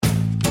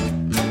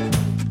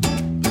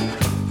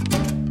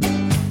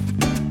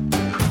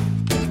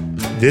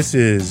This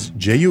is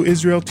JU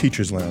Israel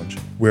Teachers Lounge,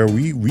 where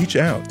we reach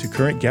out to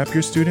current Gap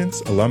Year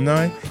students,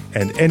 alumni,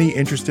 and any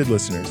interested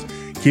listeners,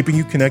 keeping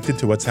you connected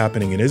to what's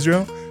happening in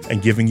Israel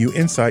and giving you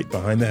insight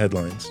behind the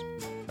headlines.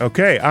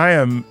 Okay, I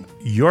am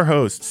your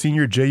host,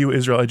 Senior JU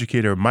Israel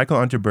educator Michael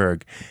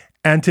Unterberg,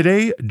 and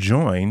today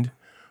joined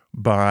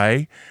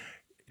by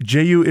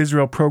JU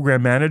Israel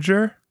Program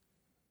Manager,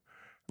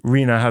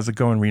 Rena. How's it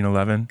going, Rena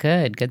Levin?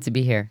 Good to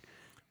be here.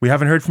 We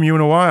haven't heard from you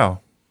in a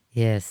while.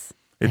 Yes,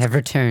 I have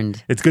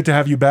returned. It's good to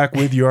have you back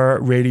with your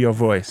radio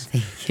voice.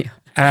 Thank you.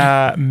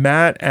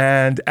 Matt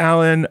and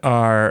Alan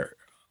are,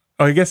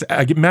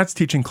 Matt's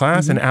teaching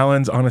class and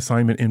Alan's on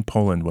assignment in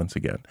Poland once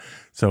again.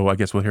 So I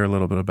guess we'll hear a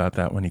little bit about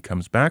that when he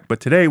comes back. But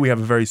today we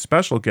have a very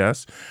special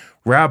guest,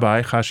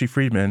 Rabbi Chashi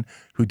Friedman,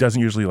 who doesn't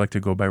usually like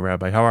to go by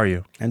Rabbi. How are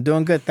you? I'm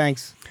doing good,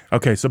 thanks.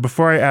 Okay, so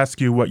before I ask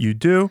you what you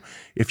do,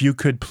 if you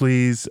could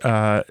please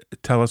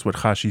tell us what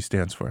Chashi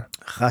stands for.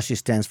 Chashi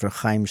stands for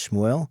Chaim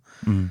Shmuel.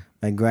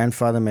 My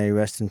grandfather, may he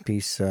rest in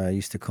peace,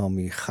 used to call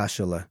me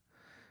Chashala.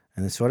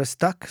 And it sort of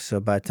stuck. So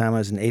by the time I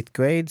was in 8th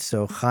grade,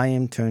 so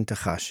Chaim turned to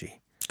Chashi.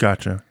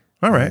 Gotcha.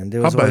 All right. And it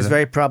was always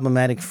very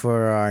problematic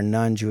for our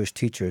non-Jewish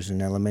teachers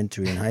in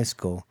elementary and high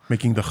school.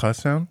 Making the Ch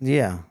sound?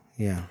 Yeah.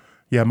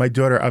 Yeah, my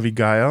daughter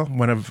Avigail,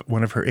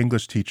 one of her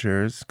English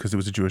teachers, because it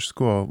was a Jewish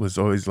school, was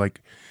always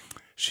like,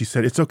 she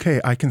said, "It's okay,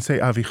 I can say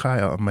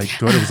Avigail." My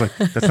daughter was like,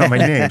 "That's not my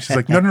name." She's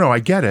like, No, I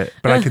get it,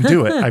 but I can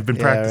do it. I've been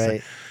practicing.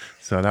 Right.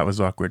 So that was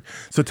awkward.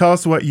 So tell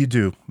us what you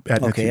do at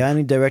Nativ. Okay, I'm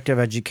the Director of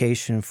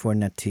Education for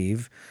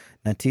Nativ.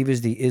 Nativ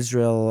is the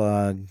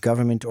Israel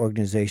government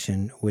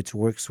organization which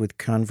works with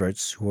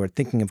converts who are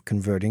thinking of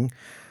converting.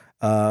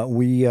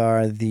 We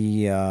are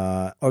the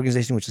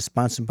organization which is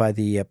sponsored by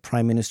the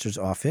Prime Minister's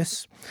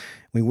office.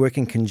 We work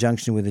in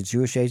conjunction with the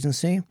Jewish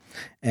Agency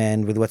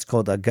and with what's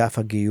called Agaf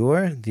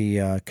HaGiyur,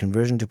 the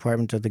conversion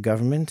department of the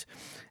government.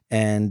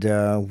 And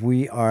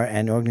we are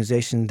an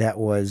organization that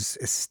was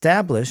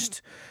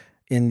established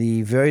in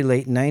the very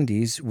late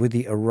 90s with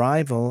the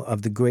arrival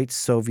of the great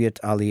Soviet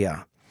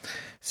Aliyah.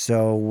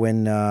 So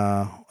when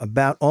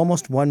about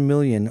almost 1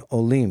 million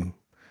Olim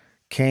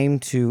came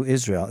to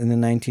Israel in the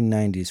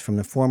 1990s from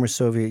the former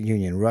Soviet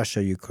Union,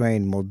 Russia,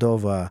 Ukraine,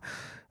 Moldova,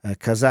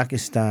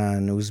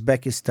 Kazakhstan,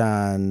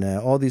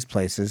 Uzbekistan, all these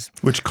places.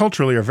 Which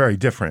culturally are very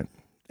different.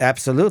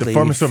 Absolutely. The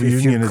former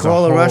Soviet Union is a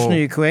whole... If you call a Russian or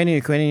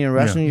Ukrainian and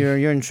Russian,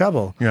 you're in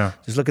trouble. Yeah.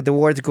 Just look at the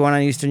war that's going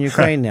on in eastern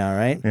Ukraine now,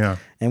 right? Yeah.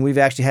 And we've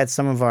actually had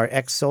some of our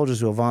ex-soldiers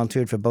who have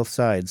volunteered for both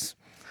sides.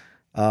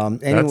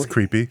 That's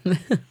creepy.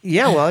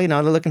 Yeah, well,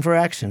 they're looking for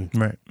action.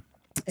 Right.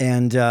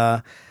 And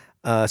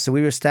so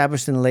we were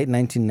established in the late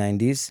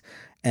 1990s,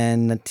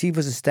 and Nativ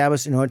was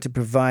established in order to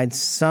provide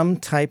some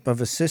type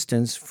of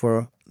assistance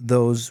for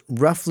those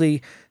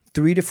roughly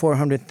 300,000 to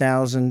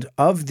 400,000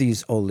 of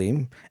these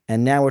Olim,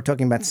 and now we're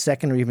talking about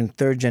second or even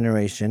third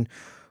generation,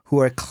 who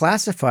are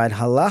classified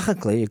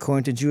halachically,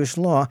 according to Jewish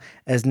law,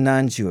 as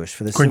non-Jewish.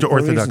 According to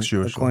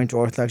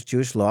Orthodox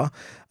Jewish law,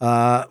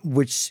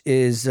 which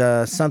is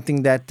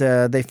something that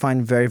they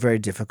find very, very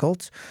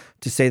difficult,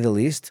 to say the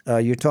least.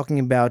 You're talking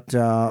about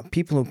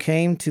people who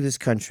came to this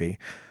country,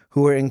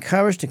 who were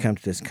encouraged to come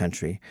to this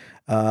country,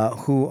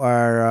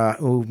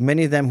 who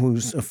many of them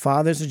whose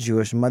fathers are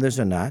Jewish, mothers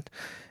are not.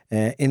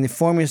 In the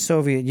former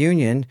Soviet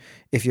Union,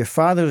 if your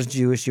father was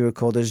Jewish, you were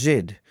called a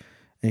Zhid.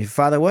 And if your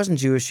father wasn't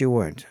Jewish, you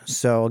weren't.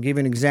 So I'll give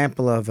you an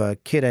example of a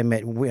kid I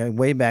met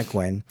way back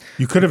when.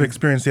 You could have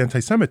experienced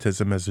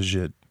anti-Semitism as a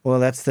Zhid. Well,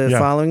 that's the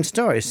following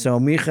story. So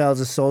Michael is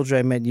a soldier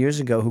I met years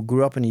ago who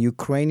grew up in a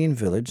Ukrainian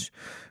village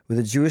with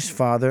a Jewish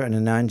father and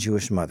a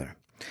non-Jewish mother.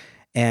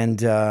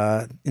 And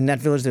in that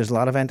village, there's a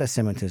lot of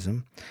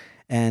anti-Semitism.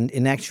 And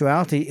in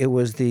actuality, it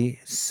was the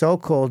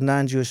so-called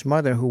non-Jewish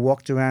mother who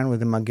walked around with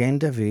the Magen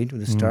David,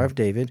 with the Star of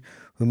David,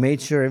 who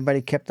made sure everybody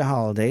kept the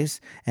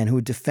holidays and who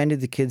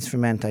defended the kids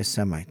from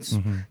anti-Semites.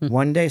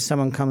 One day,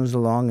 someone comes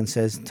along and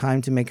says,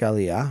 time to make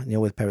Aliyah,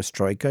 with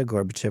Perestroika,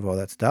 Gorbachev, all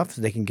that stuff,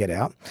 so they can get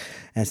out.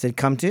 And said,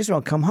 come to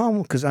Israel, come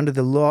home, because under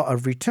the law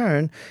of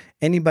return,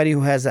 anybody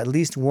who has at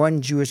least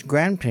one Jewish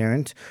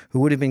grandparent who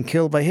would have been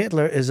killed by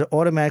Hitler is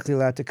automatically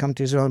allowed to come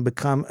to Israel and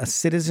become a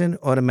citizen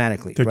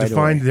automatically.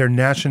 Their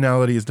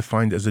nationality is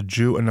defined as a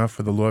Jew enough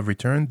for the law of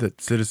return that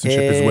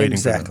citizenship is waiting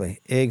for them.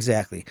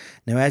 Exactly.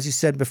 Now, as you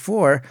said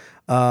before,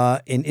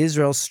 in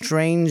Israel's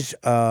strange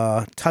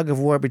tug of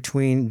war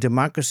between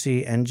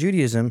democracy and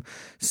Judaism,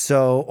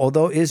 so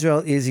although Israel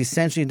is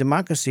essentially a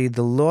democracy,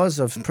 the laws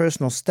of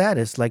personal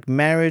status like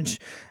marriage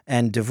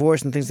and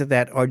divorce and things like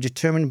that are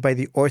determined by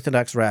the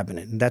Orthodox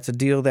rabbinate. And that's a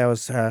deal that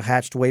was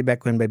hatched way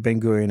back when by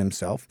Ben-Gurion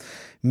himself,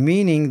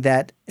 meaning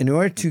that in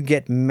order to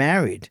get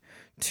married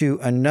to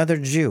another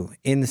Jew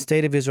in the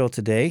state of Israel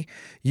today,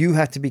 you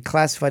have to be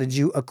classified a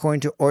Jew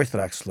according to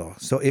Orthodox law.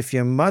 So if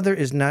your mother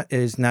is not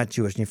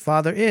Jewish and your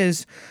father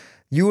is,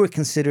 you are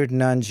considered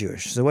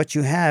non-Jewish. So what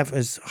you have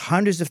is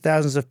hundreds of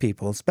thousands of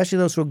people, especially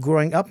those who are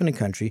growing up in the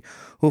country,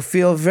 who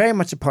feel very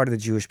much a part of the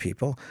Jewish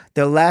people.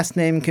 Their last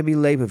name can be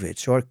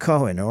Leibovich or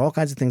Cohen or all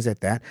kinds of things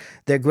like that.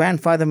 Their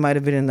grandfather might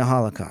have been in the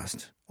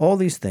Holocaust. all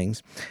these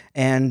things.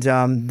 And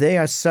they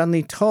are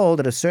suddenly told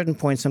at a certain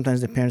point, sometimes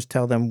the parents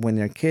tell them when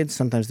they're kids,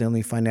 sometimes they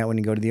only find out when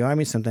you go to the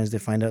army, sometimes they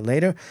find out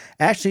later.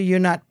 Actually, you're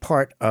not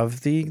part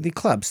of the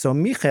club. So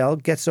Michael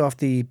gets off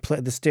the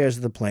stairs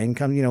of the plane,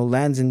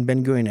 lands in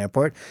Ben Gurion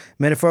Airport.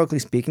 Metaphorically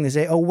speaking, they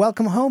say, "Oh,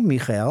 welcome home,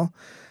 Michael."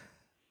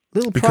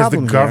 Little because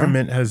problem the here.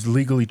 government has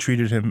legally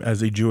treated him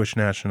as a Jewish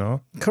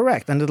national.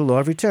 Correct, under the law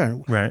of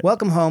return. Right.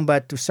 Welcome home,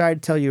 but sorry to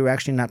tell you, you're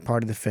actually not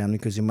part of the family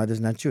because your mother's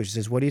not Jewish. He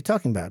says, "What are you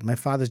talking about? My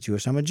father's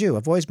Jewish. I'm a Jew.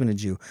 I've always been a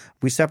Jew.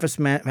 We suffer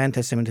from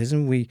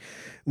anti-Semitism.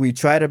 We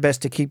tried our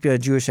best to keep your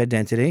Jewish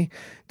identity,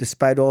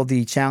 despite all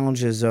the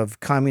challenges of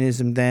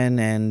communism then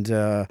and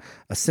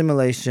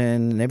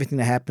assimilation and everything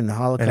that happened, the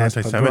Holocaust,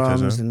 and pogroms,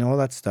 anti-Semitism. And all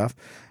that stuff."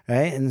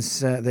 Right? And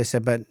so they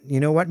said, "But you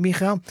know what,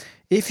 Michael?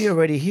 If you're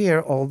already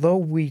here, although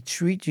we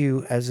treat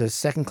you as a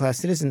second-class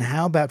citizen,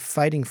 how about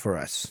fighting for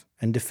us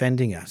and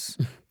defending us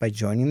by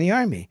joining the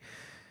army?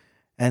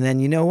 And then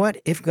you know what?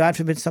 If, God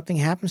forbid, something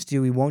happens to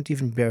you, we won't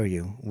even bury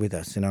you with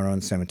us in our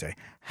own cemetery."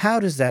 How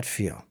does that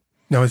feel?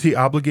 Now, is he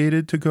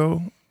obligated to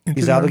go into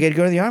He's the army? obligated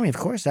to go to the army, of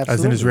course, absolutely.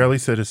 As an Israeli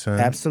citizen.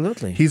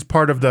 Absolutely. He's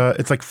part of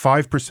it's like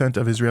 5%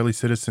 of Israeli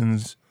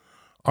citizens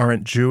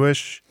aren't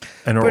Jewish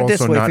and are Put it also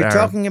this way, not if you're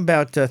Arab. talking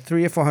about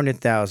 300,000 or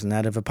 400,000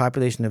 out of a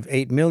population of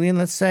 8 million,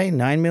 let's say,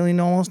 9 million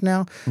almost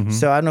now. Mm-hmm.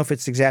 So I don't know if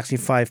it's exactly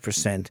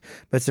 5%,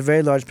 but it's a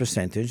very large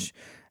percentage.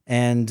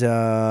 And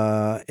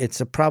it's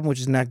a problem which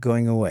is not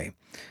going away.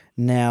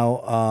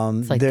 Now,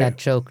 It's like that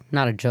joke,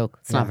 not a joke,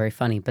 it's not very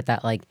funny, but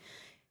that like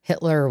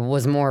Hitler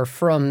was more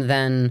from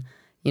than,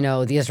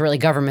 the Israeli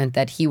government,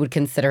 that he would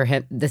consider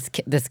him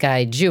this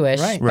guy Jewish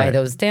by Right.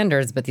 those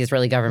standards, but the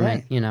Israeli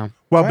government,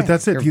 Well, but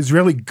that's it. The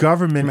Israeli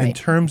government, in Right.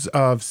 terms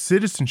of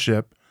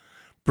citizenship,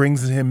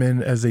 brings him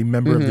in as a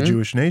member of the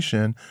Jewish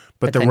nation,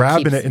 but the then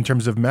rabbinate, keeps- in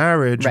terms of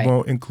marriage, Right.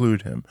 won't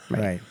include him.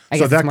 Right. I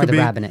So guess that it's more could the be-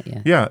 rabbinate,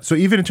 yeah. Yeah. So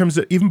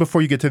even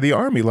before you get to the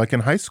army, like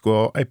in high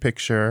school, I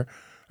picture,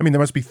 there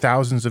must be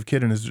thousands of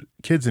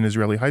kids in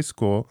Israeli high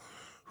school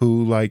who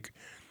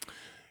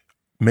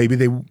maybe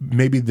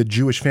the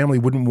Jewish family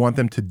wouldn't want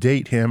them to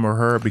date him or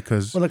her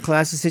because Well, the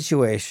classic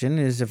situation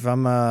is if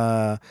I'm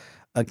a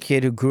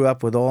kid who grew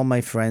up with all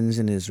my friends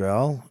in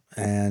Israel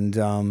and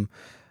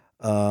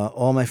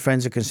all my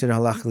friends are considered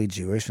halakhically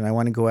Jewish and I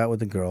want to go out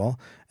with a girl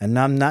and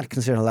I'm not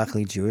considered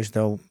halakhically Jewish,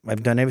 though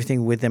I've done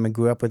everything with them. I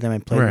grew up with them. I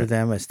played Right. with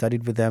them. I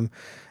studied with them.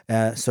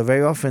 So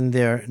very often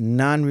they're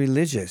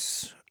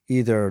non-religious,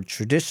 either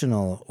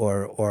traditional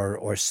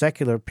or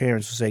secular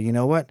parents who say, "You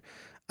know what?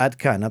 Ad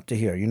kan, up to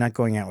here. You're not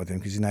going out with him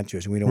because he's not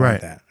Jewish, and we don't want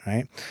Right. that,"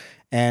 right?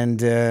 And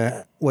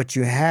what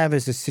you have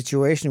is a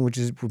situation which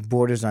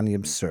borders on the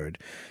absurd.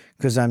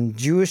 Because I'm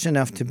Jewish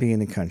enough to be in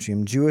the country.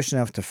 I'm Jewish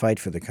enough to fight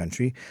for the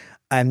country.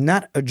 I'm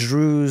not a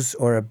Druze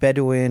or a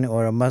Bedouin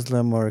or a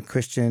Muslim or a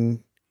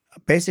Christian.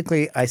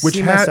 Basically, I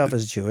see myself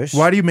as Jewish.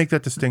 Why do you make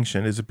that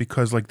distinction? Is it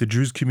because the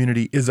Jews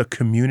community is a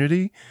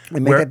community? I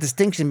make that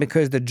distinction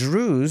because the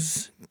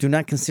Druze do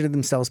not consider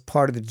themselves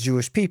part of the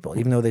Jewish people,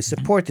 even though they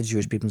support the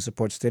Jewish people and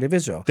support the state of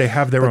Israel. They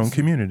have their own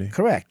community.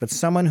 Correct. But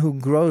someone who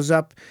grows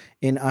up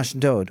in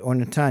Ashdod or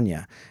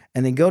Netanya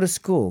and they go to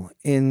school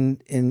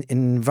in an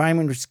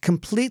environment which is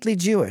completely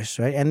Jewish,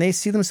 right? And they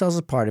see themselves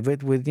as part of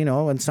it with,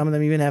 and some of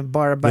them even have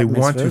bar bat They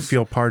want to mitzvahs.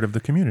 feel part of the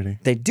community.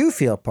 They do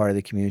feel part of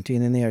the community,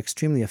 and then they are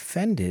extremely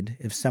offended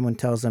if someone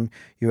tells them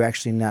you're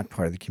actually not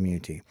part of the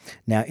community.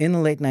 Now, in the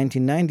late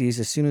 1990s,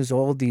 as soon as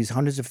all these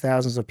hundreds of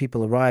thousands of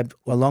people arrived,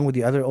 along with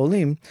the other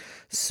Olim,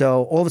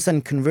 so all of a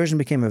sudden conversion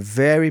became a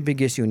very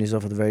big issue in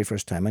Israel for the very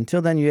first time.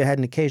 Until then, you had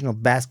an occasional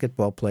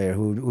basketball player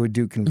who would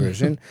do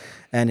conversion,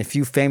 and a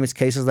few famous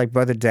cases like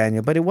Brother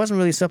Daniel, but it wasn't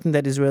really something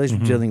that Israelis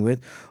were dealing with.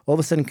 All of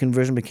a sudden,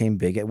 conversion became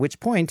big, at which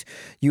point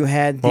you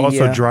had the...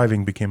 Also,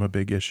 driving became a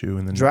big issue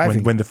when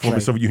the former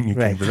right, Soviet Union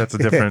right. came, but that's a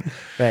different...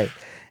 Right.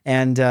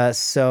 And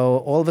so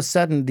all of a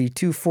sudden, the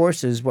two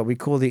forces, what we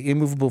call the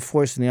immovable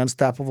force and the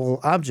unstoppable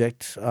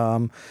object,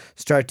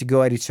 start to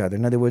go at each other.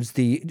 In other words,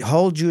 the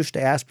whole Jewish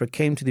diaspora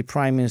came to the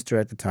prime minister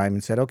at the time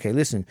and said, "Okay,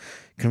 listen,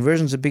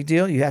 conversion's a big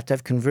deal. You have to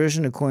have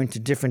conversion according to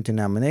different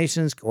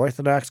denominations,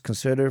 Orthodox,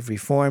 Conservative,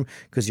 Reform,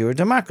 because you're a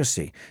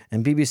democracy."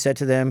 And Bibi said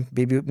to them,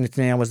 Bibi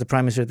Netanyahu was the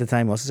prime minister at the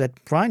time, also said,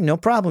 "Fine, no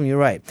problem, you're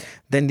right."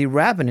 Then the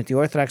rabbinate, the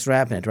Orthodox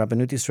rabbinate,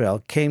 Rabbanut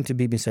Israel, came to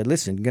Bibi and said,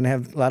 "Listen, you're going to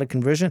have a lot of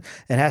conversion.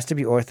 It has to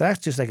be Orthodox,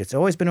 just like it's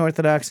always been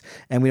Orthodox,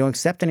 and we don't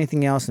accept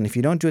anything else. And if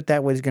you don't do it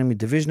that way, there's going to be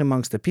division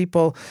amongst the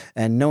people,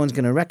 and no one's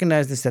going to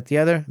recognize this, that, the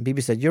other."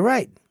 Bibi said, "You're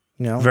right."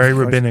 Very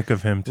rabbinic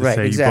of him to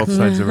say exactly. both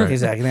sides are right.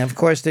 Exactly. And of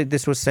course,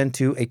 this was sent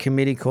to a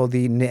committee called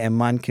the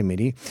Ne'eman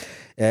Committee.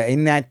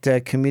 In that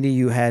committee,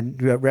 you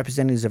had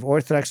representatives of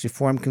Orthodox,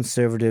 Reform,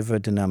 Conservative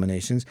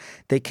denominations.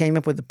 They came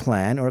up with a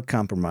plan or a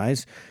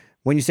compromise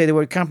When you say the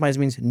word compromise, it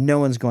means no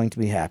one's going to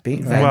be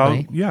happy. Right?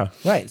 Well, yeah.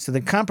 Right. So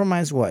the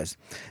compromise was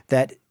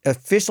that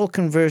official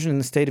conversion in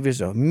the state of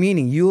Israel,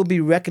 meaning you will be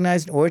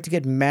recognized in order to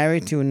get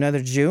married to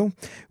another Jew,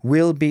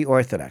 will be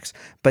Orthodox.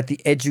 But the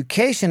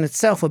education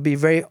itself will be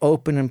very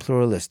open and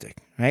pluralistic,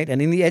 right?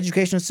 And in the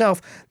education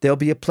itself, there'll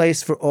be a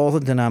place for all the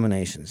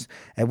denominations.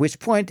 At which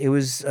point it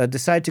was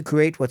decided to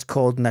create what's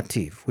called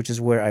Nativ, which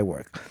is where I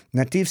work.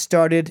 Nativ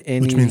started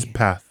in... Which means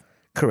path.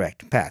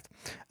 Correct, path.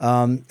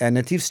 And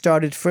Nativ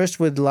started first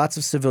with lots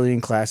of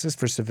civilian classes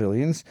for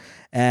civilians.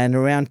 And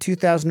around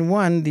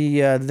 2001,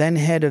 the then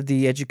head of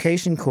the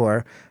Education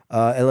Corps,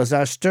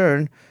 Elazar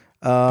Stern...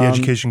 the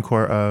Education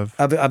Corps of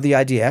the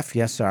IDF,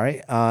 yes,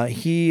 sorry.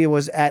 He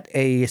was at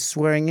a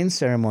swearing-in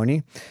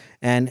ceremony.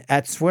 And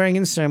at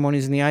swearing-in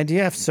ceremonies in the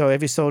IDF, so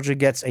every soldier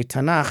gets a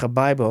Tanakh, a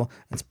Bible,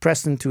 that's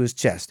pressed into his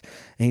chest.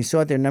 And he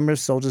saw there were a number of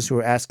soldiers who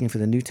were asking for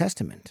the New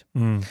Testament.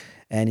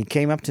 And he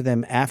came up to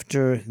them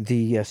after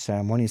the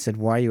ceremony and said,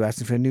 "Why are you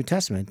asking for the New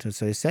Testament?" And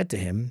so they said to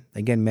him,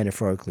 again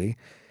metaphorically,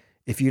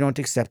 "If you don't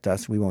accept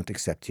us, we won't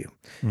accept you."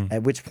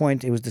 At which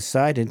point it was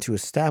decided to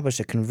establish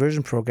a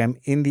conversion program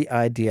in the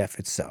IDF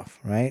itself,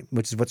 right?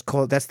 Which is what's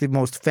called, that's the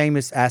most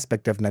famous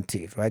aspect of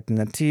Nativ, right? The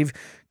Nativ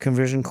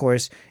conversion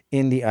course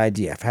in the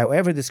IDF.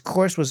 However, this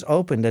course was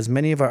opened, as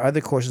many of our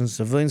other courses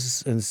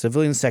in the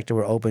civilian sector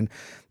were open,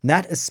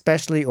 not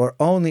especially or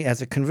only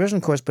as a conversion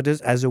course, but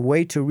as a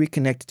way to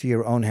reconnect to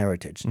your own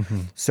heritage.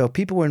 So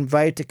people were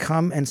invited to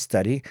come and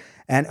study,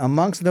 and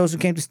amongst those who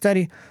came to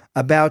study,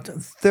 about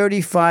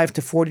 35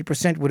 to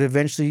 40% would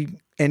eventually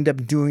end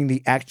up doing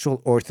the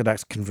actual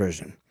Orthodox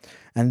conversion.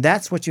 And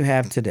that's what you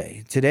have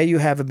today. Today you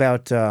have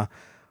about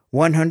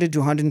 100 to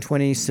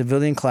 120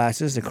 civilian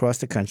classes across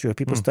the country where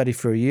people study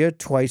for a year,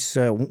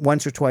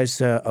 once or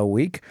twice a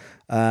week.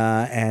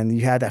 And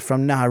you had that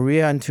from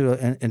Nahariya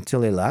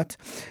until Eilat.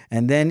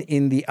 And then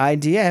in the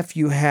IDF,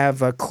 you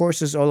have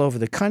courses all over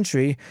the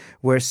country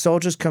where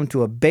soldiers come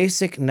to a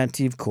basic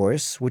Nativ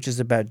course, which is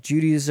about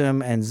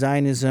Judaism and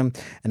Zionism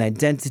and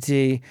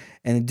identity,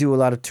 and they do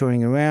a lot of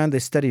touring around. They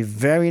study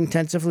very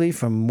intensively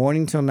from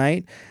morning till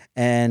night,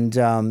 and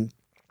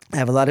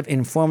have a lot of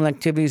informal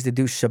activities. They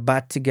do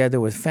Shabbat together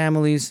with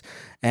families.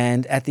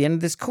 And at the end of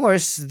this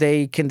course,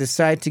 they can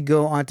decide to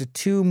go on to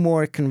 2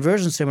 more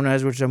conversion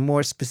seminars, which are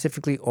more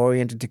specifically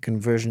oriented to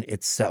conversion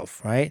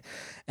itself, right?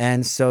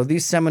 And so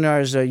these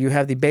seminars, you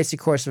have the basic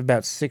course of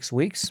about 6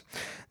 weeks.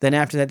 Then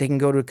after that, they can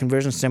go to a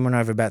conversion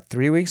seminar of about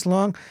 3 weeks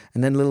long.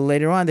 And then a little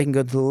later on, they can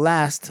go to the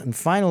last and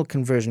final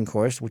conversion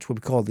course, which would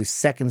be called the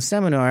second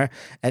seminar,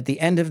 at the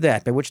end of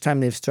that, by which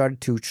time they've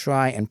started to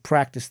try and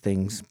practice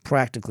things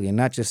practically and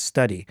not just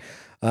study.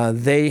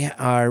 They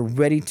are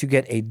ready to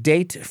get a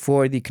date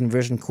for the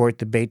conversion court,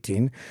 the Beit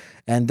Din,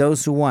 and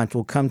those who want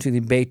will come to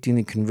the Beit Din,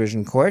 the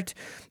conversion court,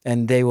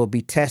 and they will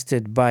be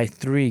tested by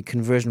 3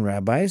 conversion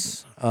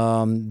rabbis,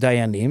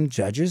 dayanim,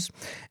 judges,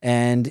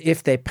 and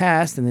if they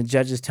pass, then the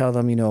judges tell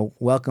them,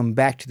 welcome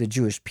back to the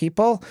Jewish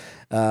people,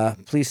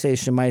 please say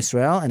Shema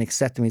Yisrael and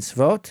accept the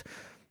mitzvot.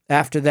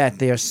 After that,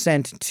 they are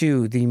sent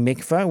to the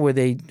mikvah, where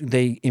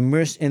they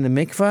immerse in the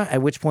mikvah,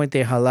 at which point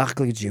they're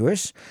halachically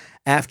Jewish.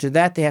 After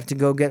that, they have to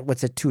go get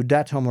what's a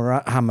Tudat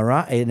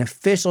Hamara, an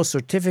official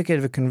certificate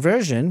of a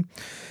conversion,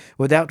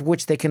 without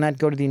which they cannot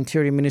go to the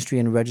Interior Ministry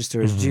and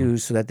register as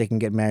Jews so that they can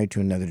get married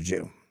to another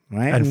Jew.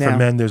 Right? And for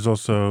men, there's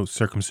also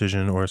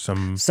circumcision or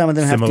some of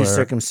them have to do similar-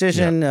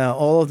 circumcision. Yeah.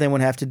 All of them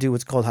would have to do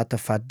what's called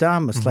hatafat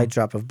dam, a slight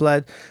drop of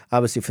blood,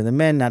 obviously for the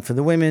men, not for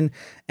the women.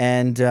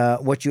 And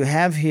what you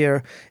have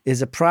here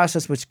is a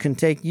process which can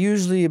take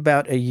usually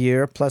about a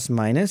year, plus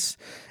minus.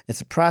 It's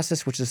a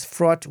process which is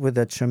fraught with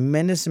a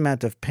tremendous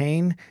amount of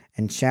pain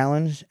and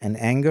challenge and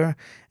anger.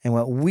 And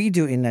what we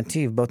do in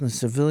Nativ, both in the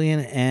civilian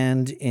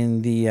and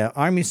in the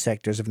army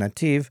sectors of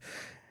Nativ,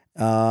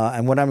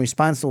 and what I'm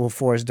responsible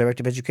for as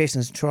Director of Education,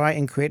 is try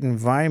and create an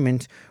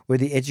environment where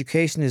the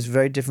education is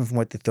very different from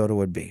what they thought it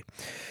would be.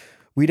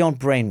 We don't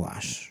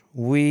brainwash.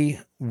 We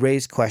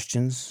raise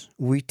questions.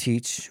 We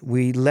teach.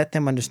 We let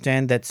them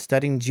understand that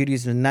studying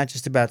Judaism is not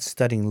just about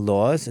studying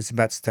laws. It's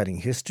about studying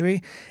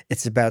history.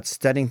 It's about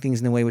studying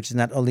things in a way which is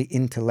not only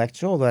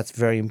intellectual, that's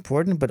very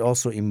important, but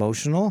also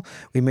emotional.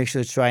 We make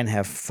sure to try and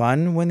have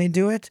fun when they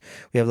do it.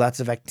 We have lots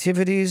of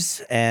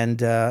activities, and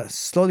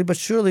slowly but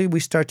surely we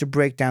start to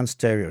break down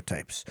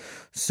stereotypes.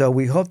 So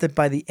we hope that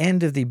by the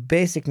end of the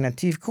basic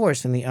Nativ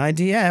course in the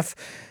IDF,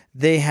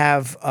 they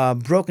have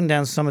broken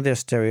down some of their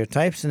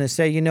stereotypes, and they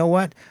say, you know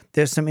what,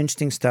 there's some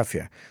interesting stuff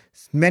here.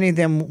 Many of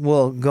them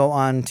will go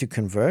on to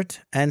convert,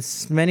 and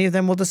many of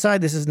them will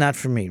decide this is not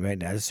for me right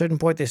now. At a certain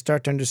point, they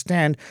start to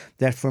understand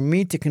that for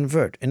me to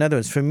convert, in other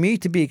words, for me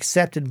to be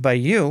accepted by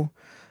you,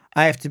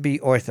 I have to be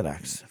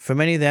Orthodox. For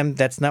many of them,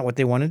 that's not what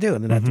they want to do.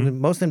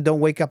 Most of them don't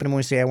wake up in the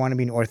morning and say, I want to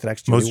be an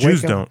Orthodox Jew. Most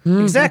Jews don't.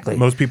 Exactly.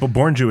 Most people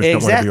born Jewish don't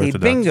want to be Exactly.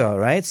 Orthodox. Bingo,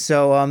 right?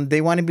 So they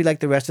want to be like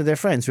the rest of their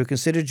friends who are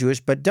considered Jewish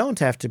but don't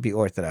have to be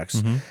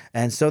Orthodox.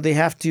 And so they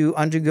have to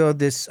undergo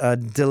this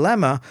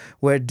dilemma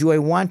where, do I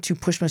want to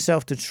push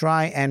myself to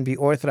try and be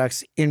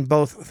Orthodox in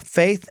both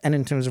faith and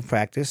in terms of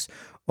practice?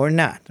 or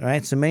not,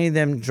 right? So many of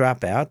them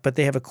drop out, but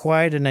they have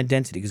acquired an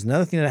identity. Because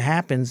another thing that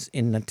happens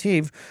in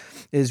Nativ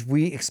is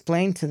we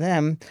explain to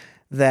them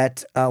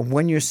that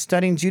when you're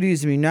studying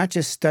Judaism, you're not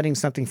just studying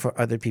something for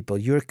other people.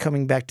 You're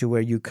coming back to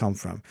where you come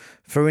from.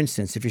 For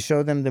instance, if you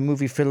show them the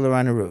movie Fiddler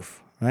on a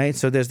Roof, right?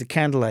 So there's the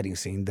candle lighting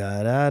scene,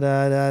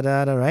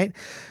 da-da-da-da-da-da, right?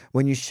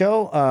 When you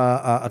show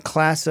a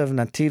class of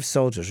Nativ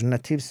soldiers,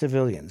 Nativ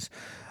civilians,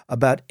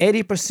 about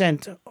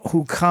 80%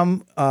 who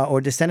come or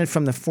descended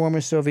from the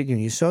former Soviet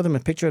Union, you show them a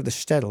picture of the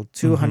shtetl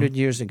 200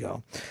 years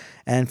ago.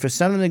 And for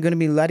some of them, they're going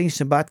to be lighting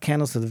Shabbat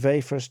candles for the very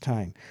first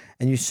time.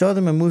 And you show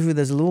them a movie where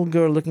there's a little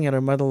girl looking at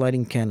her mother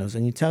lighting candles.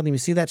 And you tell them, you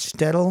see that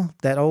shtetl,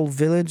 that old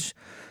village?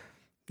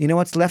 You know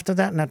what's left of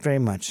that? Not very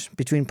much.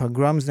 Between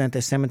pogroms and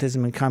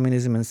anti-Semitism and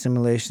communism and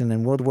assimilation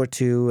and World War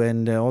II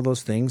and all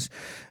those things,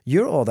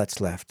 you're all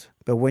that's left.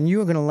 But when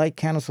you're going to light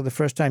candles for the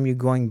first time, you're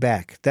going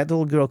back. That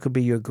little girl could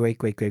be your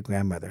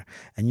great-great-great-grandmother,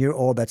 and you're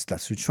all that's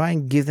left. So we try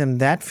and give them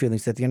that feeling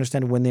so that they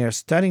understand when they are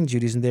studying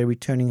Judaism, they're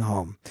returning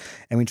home.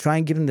 And we try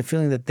and give them the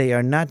feeling that they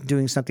are not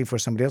doing something for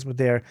somebody else, but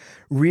they are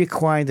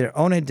reacquiring their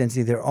own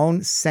identity, their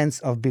own sense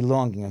of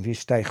belonging, of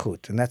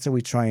hishtaychut. And that's what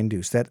we try and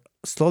do, so that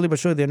slowly but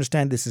surely they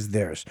understand this is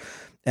theirs.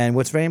 And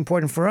what's very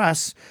important for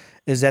us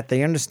is that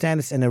they understand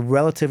this in a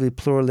relatively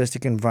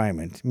pluralistic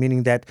environment,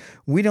 meaning that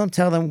we don't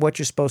tell them what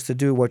you're supposed to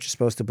do, what you're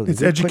supposed to believe.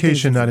 It's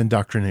education, not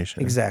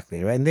indoctrination.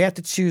 Exactly, right? And they have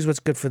to choose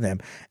what's good for them.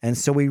 And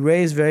so we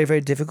raise very,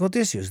 very difficult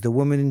issues. The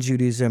woman in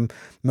Judaism,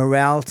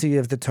 morality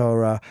of the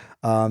Torah,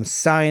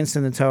 science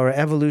in the Torah,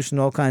 evolution,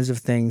 all kinds of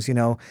things. You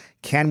know,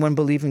 can one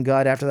believe in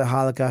God after the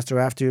Holocaust or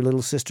after your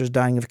little sister's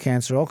dying of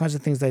cancer? All kinds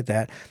of things like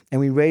that.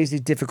 And we raise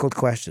these difficult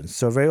questions.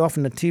 So very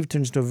often Nativ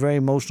turns to a very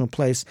emotional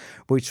place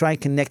where we try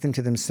and connect them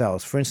to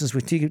themselves. For instance, we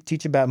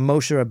teach about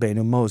Moshe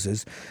Rabbeinu,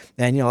 Moses,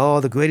 and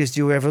the greatest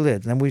Jew who ever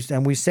lived. And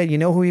we said, you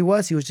know who he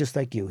was? He was just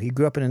like you. He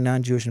grew up in a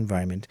non-Jewish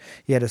environment.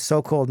 He had a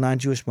so-called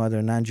non-Jewish mother,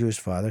 a non-Jewish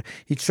father.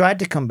 He tried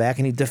to come back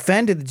and he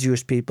defended the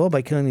Jewish people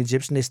by killing the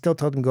Egyptians. They still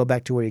told him to go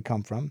back to where he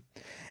come from.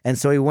 And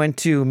so he went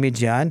to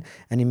Midian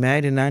and he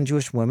married a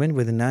non-Jewish woman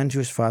with a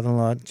non-Jewish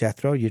father-in-law,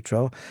 Jethro,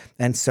 Yitro.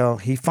 And so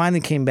he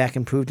finally came back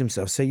and proved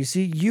himself. So you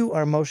see, you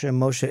are Moshe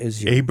and Moshe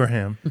is you.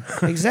 Abraham.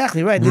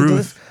 Exactly, right.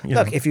 Ruth.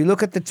 Look, if you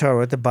look at the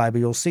Torah, the Bible,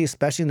 you'll see,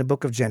 especially in the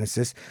book of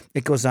Genesis,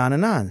 it goes on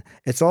and on.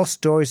 It's all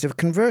stories of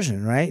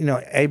conversion, right? You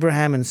know,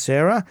 Abraham and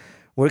Sarah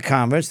were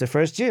converts, the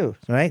first Jews,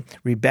 right?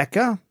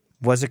 Rebecca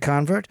was a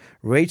convert.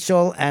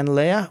 Rachel and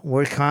Leah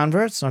were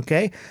converts,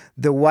 okay?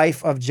 The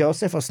wife of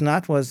Joseph,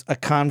 Osnat, was a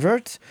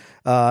convert.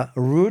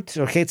 Ruth,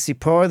 okay,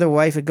 Tzipporah, the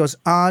wife, it goes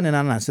on and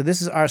on and on. So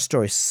this is our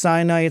story.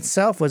 Sinai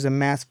itself was a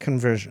mass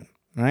conversion,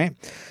 right?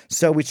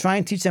 So we try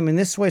and teach them in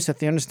this way so that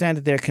they understand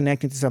that they're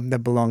connecting to something that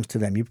belongs to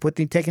them. You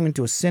take them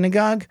into a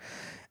synagogue,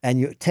 and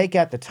you take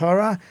out the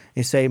Torah,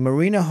 you say,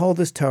 Marina, hold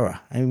this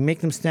Torah. And you make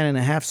them stand in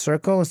a half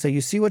circle and say,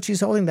 you see what she's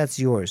holding? That's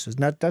yours.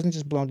 It doesn't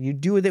just belong to you. You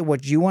do with it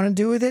what you want to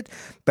do with it,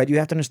 but you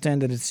have to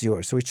understand that it's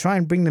yours. So we try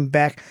and bring them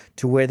back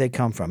to where they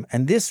come from.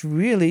 And this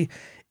really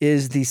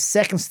is the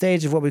second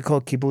stage of what we call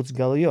kibbutz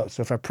galuyot.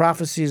 So if our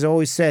prophecy has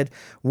always said,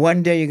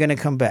 one day you're going to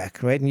come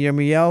back, right? In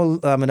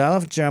Yirmiyahu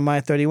Aleph,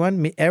 Jeremiah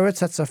 31,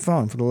 Eretz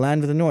HaTzafon, for the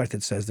land of the north,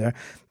 it says there,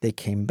 they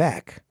came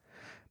back.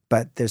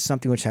 But there's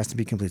something which has to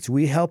be complete. So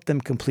we help them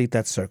complete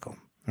that circle,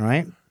 all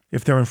right?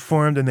 If they're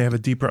informed and they have a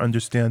deeper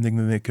understanding,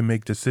 then they can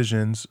make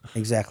decisions.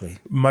 Exactly.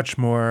 Much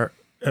more,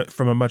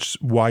 from a much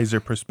wiser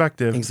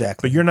perspective.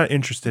 Exactly. But you're not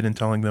interested in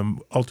telling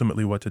them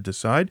ultimately what to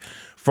decide.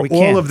 For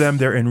all of them,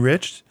 they're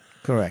enriched.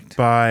 Correct.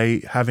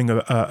 By having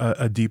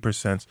a deeper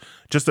sense.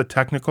 Just a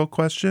technical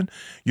question.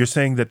 You're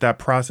saying that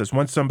process,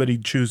 once somebody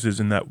chooses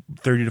in that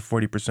 30 to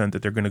 40%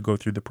 that they're going to go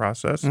through the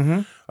process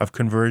of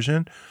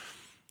conversion,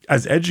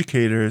 as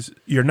educators,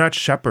 you're not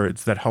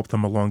shepherds that help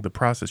them along the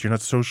process. You're not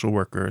social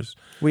workers.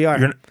 We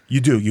are.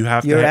 You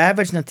have Your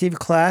average Nativ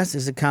class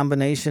is a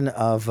combination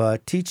of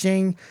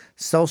teaching,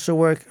 social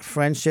work,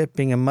 friendship,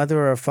 being a mother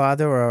or a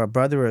father or a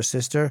brother or a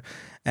sister.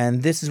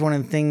 And this is one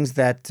of the things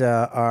that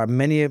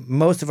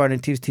most of our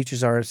Nativ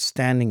teachers are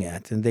standing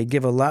at. And they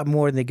give a lot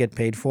more than they get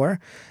paid for.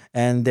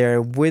 And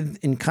they're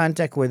in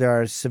contact with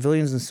our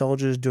civilians and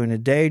soldiers during the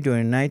day,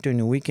 during the night, during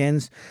the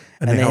weekends.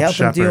 And they help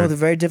them deal with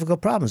very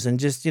difficult problems. And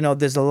just,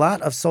 there's a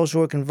lot of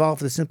social work involved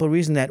for the simple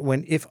reason that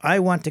if I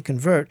want to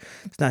convert,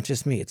 it's not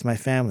just me, it's my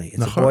family.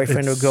 It's a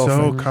boyfriend or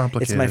girlfriend. So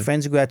complicated. It's my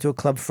friends who go out to a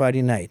club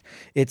Friday night.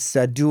 It's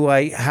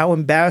how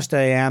embarrassed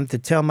I am to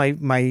tell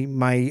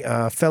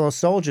my fellow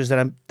soldiers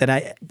that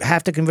I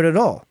have to convert at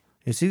all.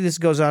 You see, this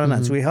goes on and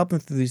on. So we help them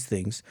through these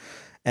things.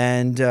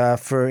 And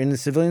in the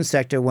civilian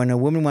sector, when a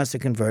woman wants to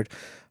convert,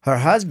 her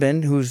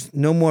husband, who's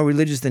no more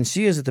religious than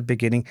she is at the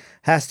beginning,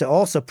 has to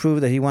also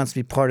prove that he wants to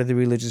be part of the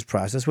religious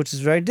process, which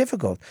is very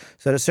difficult.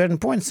 So at a certain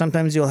point,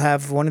 sometimes you'll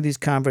have one of these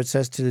converts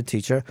says to the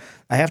teacher,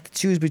 I have to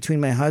choose between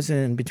my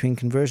husband and between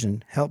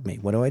conversion. Help me.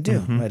 What do I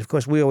do? Right? Of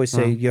course, we always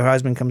say your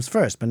husband comes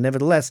first, but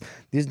nevertheless,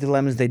 these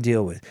dilemmas they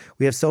deal with.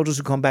 We have soldiers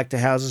who come back to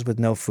houses with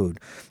no food.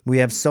 We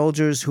have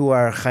soldiers who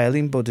are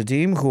chayalim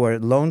bodedim, who are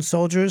lone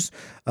soldiers,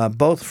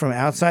 both from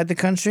outside the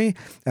country country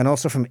and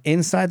also from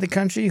inside the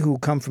country who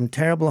come from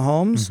terrible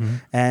homes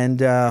and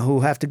who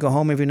have to go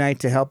home every night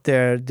to help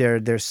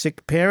their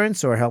sick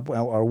parents or help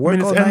or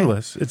work all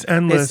night. It's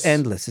endless.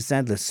 It's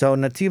endless. So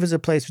Nativ is a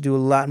place we do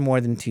a lot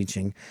more than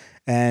teaching.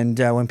 And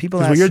when people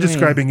ask what you're me,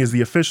 describing is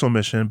the official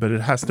mission, but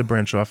it has to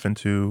branch off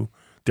into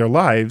their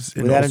lives.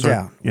 Without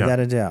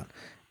a doubt.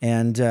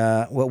 And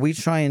what we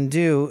try and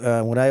do,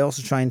 what I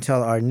also try and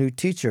tell our new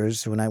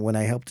teachers when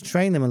I help to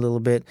train them a little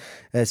bit,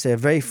 is a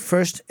very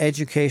first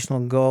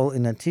educational goal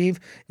in Nativ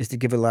is to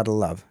give a lot of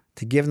love,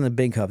 to give them the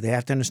big hug. They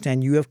have to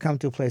understand you have come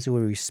to a place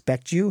where we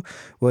respect you,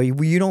 where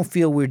you don't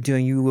feel we're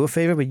doing you a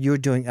favor, but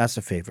you're doing us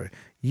a favor.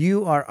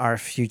 You are our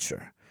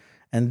future.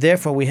 And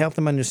therefore, we help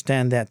them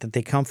understand that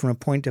they come from a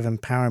point of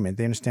empowerment.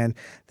 They understand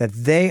that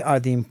they are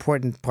the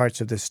important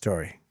parts of this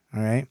story.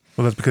 All right?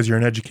 Well, that's because you're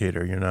an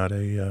educator. You're not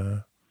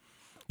a...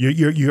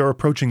 You're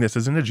approaching this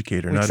as an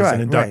educator, not as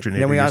an indoctrinator. Right.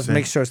 Then we also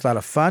make sure it's a lot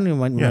of fun. We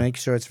want to make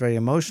sure it's very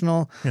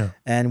emotional. Yeah.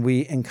 And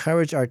we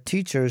encourage our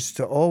teachers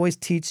to always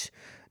teach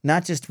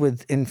not just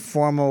with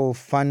informal,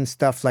 fun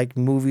stuff like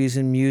movies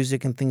and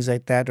music and things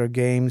like that or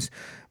games,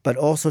 but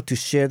also to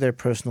share their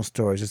personal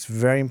stories. It's a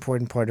very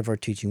important part of our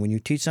teaching. When you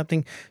teach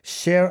something,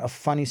 share a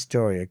funny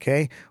story,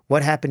 okay?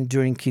 What happened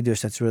during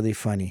Kiddush that's really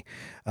funny?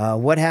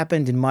 What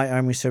happened in my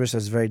army service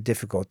that's very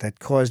difficult, that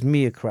caused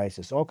me a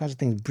crisis? All kinds of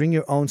things. Bring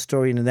your own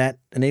story, and that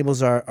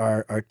enables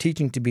our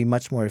teaching to be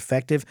much more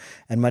effective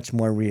and much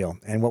more real.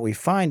 And what we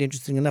find,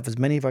 interesting enough, is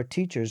many of our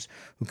teachers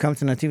who come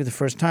to Nativ the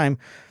first time,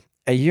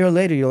 a year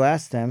later, you'll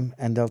ask them,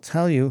 and they'll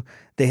tell you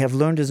they have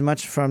learned as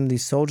much from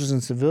these soldiers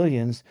and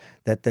civilians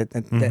that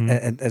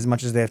as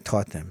much as they have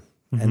taught them.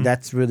 And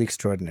that's really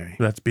extraordinary.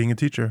 That's being a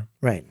teacher.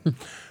 Right.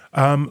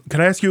 Can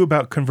I ask you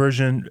about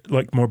conversion,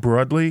 like more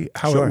broadly,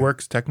 how it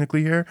works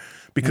technically here?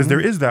 Because there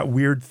is that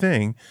weird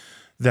thing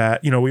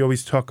that, we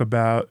always talk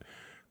about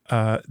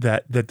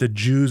that the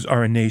Jews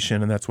are a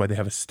nation and that's why they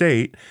have a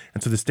state.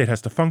 And so the state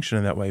has to function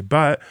in that way.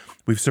 But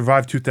we've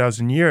survived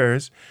 2,000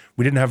 years.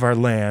 We didn't have our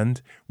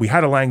land. We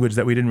had a language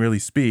that we didn't really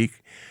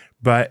speak,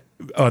 but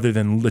other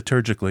than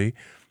liturgically.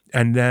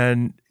 And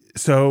then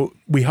so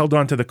we held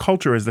on to the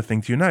culture as the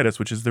thing to unite us,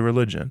 which is the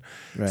religion.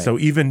 Right. So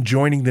even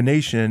joining the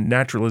nation,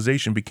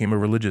 naturalization became a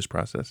religious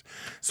process.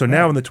 So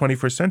now in the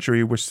 21st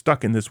century, we're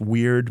stuck in this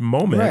weird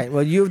moment. Right.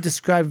 Well, you've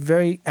described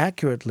very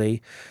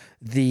accurately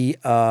the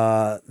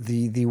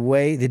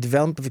way, the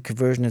development of the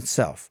conversion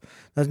itself.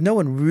 Now, no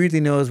one really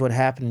knows what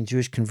happened in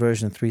Jewish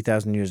conversion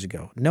 3,000 years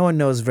ago. No one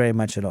knows very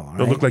much at all. Right?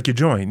 It looked like you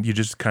joined. You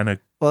just kind of...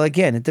 Well,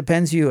 again, it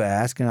depends who you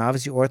ask. And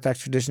obviously, Orthodox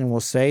tradition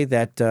will say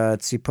that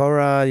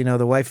Tzipora,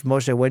 the wife of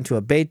Moshe, went to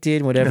a Beit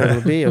Din, whatever it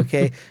will be.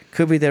 Okay,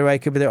 could be there,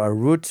 right? Could be there. Or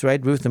Ruth,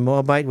 right? Ruth the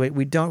Moabite.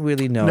 We don't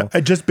really know.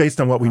 No, just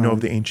based on what we know of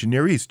the ancient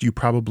Near East, you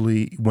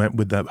probably went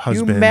with the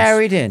husband. You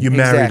married in.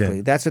 Exactly.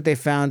 That's what they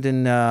found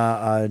in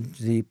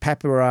the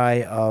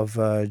papyri of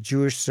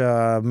Jewish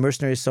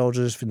mercenary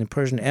soldiers from the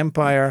Persian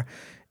Empire.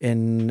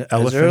 In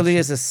as early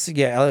as Elephant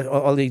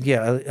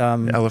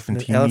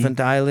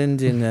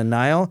Island in the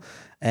Nile,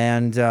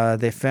 and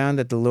they found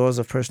that the laws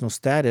of personal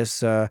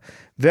status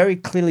very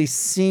clearly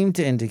seemed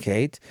to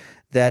indicate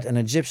that an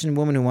Egyptian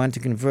woman who wanted to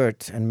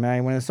convert and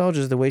marry one of the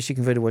soldiers, the way she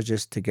converted was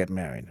just to get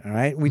married. All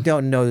right, we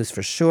don't know this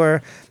for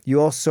sure. You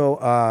also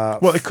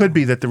well, it could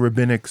be that the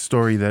rabbinic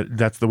story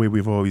that's the way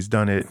we've always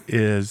done it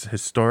is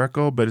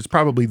historical, but it's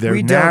probably their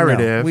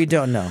narrative. We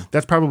don't know.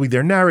 That's probably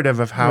their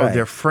narrative of how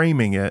they're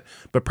framing it,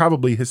 but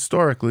probably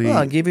historically. Well,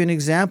 I'll give you an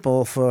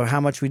example for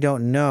how much we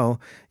don't know.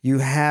 You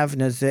have,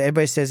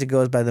 everybody says it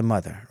goes by the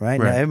mother,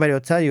 right? Now, everybody will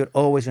tell you it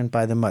always went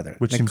by the mother.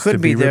 Which it seems could to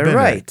be their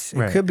rabbinic.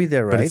 right. It could be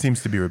their right. But it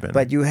seems to be rabbinic.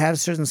 But you have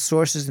certain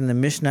sources in the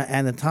Mishnah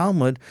and the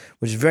Talmud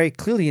which very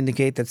clearly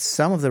indicate that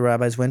some of the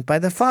rabbis went by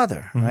the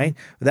father, right?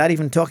 Without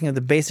even talking of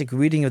the basic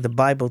reading of the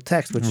Bible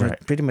text, which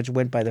pretty much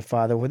went by the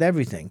father with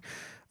everything.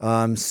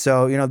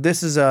 So,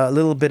 this is a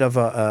little bit of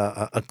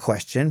a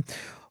question.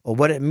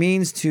 What it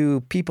means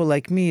to people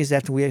like me is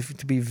that we have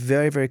to be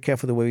very, very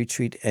careful the way we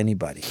treat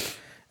anybody.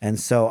 And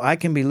so I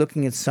can be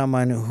looking at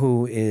someone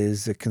who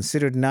is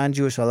considered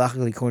non-Jewish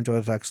halachically according to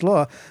Orthodox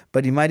law,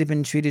 but he might have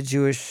been treated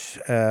Jewish,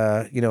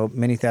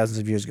 many thousands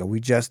of years ago. We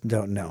just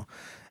don't know.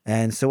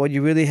 And so what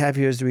you really have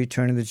here is the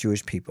return of the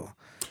Jewish people.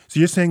 So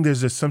you're saying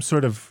there's some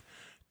sort of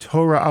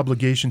Torah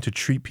obligation to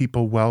treat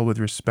people well with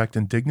respect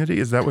and dignity?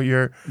 Is that what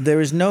you're... There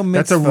is no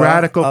mitzvah That's a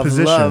radical of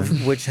position.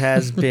 Love, which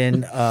has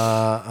been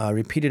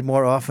repeated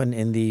more often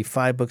in the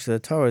 5 books of the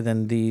Torah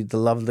than the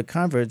love of the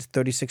converts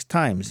 36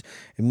 times.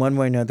 In one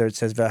way or another, it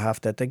says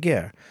v'ahavta et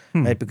hager,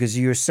 right? Because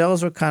you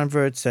yourselves are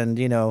converts, and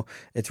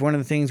it's one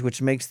of the things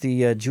which makes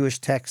the Jewish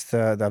text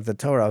of the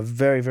Torah a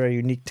very, very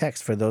unique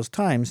text for those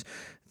times.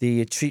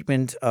 The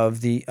treatment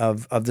of the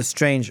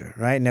stranger,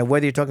 right? Now,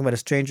 whether you're talking about a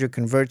stranger who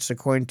converts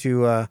according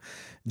to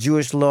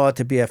Jewish law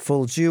to be a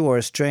full Jew, or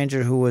a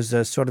stranger who was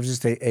sort of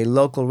just a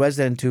local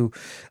resident who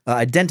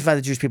identified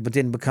the Jewish people but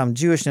didn't become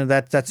Jewish,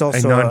 that's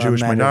also a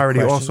non-Jewish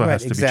minority also right,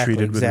 has to be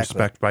treated with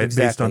respect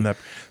based on that.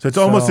 So it's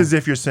So almost as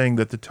if you're saying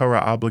that the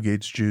Torah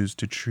obligates Jews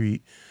to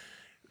treat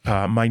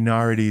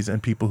minorities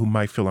and people who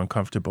might feel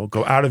uncomfortable.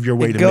 Go out of your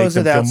way It to make goes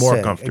them feel without more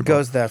saying. comfortable. It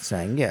goes without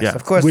saying, yes. Yeah.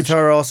 Of course, Which- the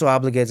Torah also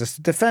obligates us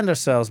to defend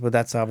ourselves, but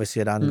that's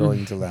obviously an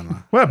ongoing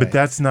dilemma. Well, but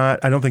that's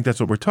not, I don't think that's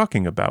what we're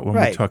talking about when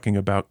we're Right. talking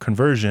about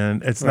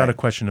conversion. It's not Right. a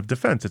question of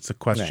defense. It's a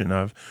question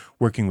of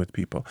working with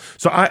people.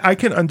 So I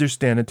can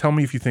understand, and tell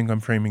me if you think I'm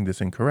framing this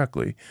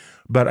incorrectly,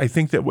 but I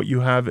think that what you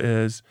have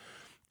is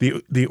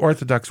the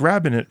Orthodox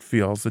rabbinate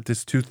feels that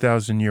this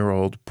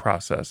 2,000-year-old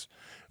process,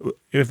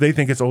 if they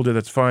think it's older,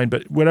 that's fine,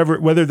 but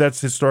whether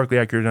that's historically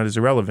accurate or not is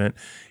irrelevant.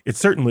 It's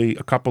certainly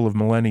a couple of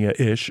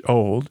millennia-ish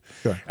old.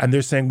 Sure. And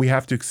they're saying we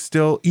have to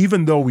still,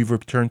 even though we've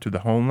returned to the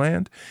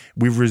homeland,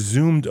 we've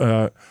resumed,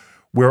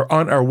 we're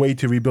on our way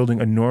to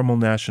rebuilding a normal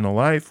national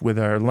life with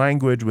our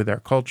language, with our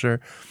culture.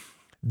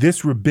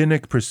 This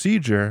rabbinic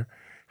procedure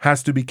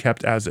has to be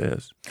kept as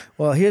is.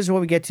 Well, here's where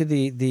we get to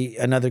the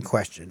another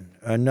question,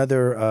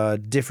 another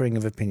differing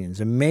of opinions,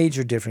 a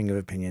major differing of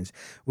opinions.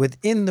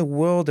 Within the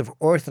world of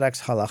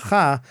Orthodox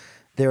halacha,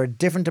 there are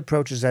different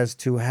approaches as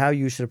to how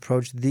you should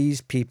approach these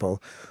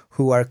people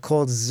who are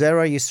called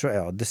Zera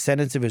Yisrael,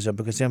 descendants of Israel,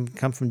 because they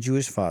come from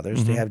Jewish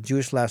fathers, they have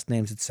Jewish last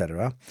names,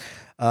 etc.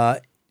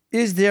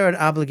 Is there an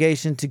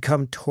obligation to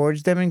come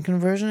towards them in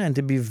conversion and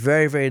to be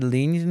very, very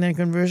lenient in their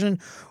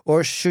conversion?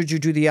 Or should you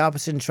do the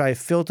opposite and try to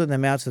filter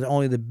them out so that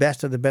only the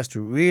best of the best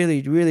who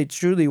really, really,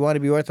 truly want to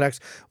be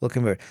Orthodox will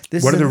convert?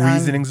 What are the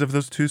reasonings of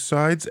those two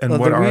sides? And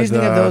what the are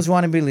reasoning the... of those who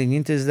want to be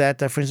lenient is that,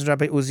 for instance,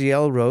 Rabbi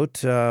Uziel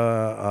wrote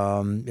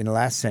in the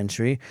last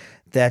century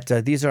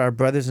that these are our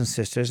brothers and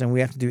sisters, and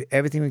we have to do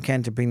everything we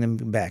can to bring them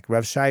back.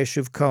 Rav Shai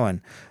Yeshuv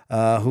Cohen,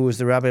 who was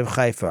the Rabbi of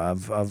Haifa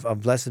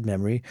of blessed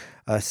memory,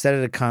 said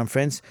at a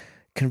conference,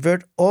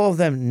 convert all of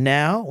them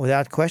now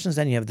without questions,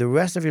 then you have the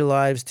rest of your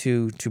lives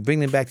to bring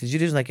them back to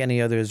Judaism like any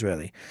other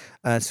Israeli.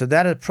 So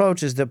that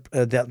approach is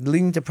that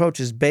lenient approach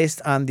is based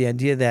on the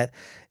idea that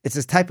it's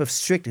a type of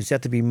strictness. You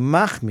have to be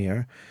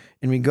machmir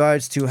in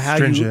regards to how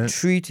you Stringent.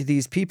 treat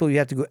these people. You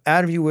have to go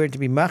out of your way to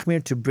be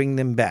machmir to bring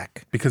them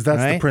back. Because that's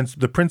right?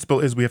 the principle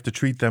is we have to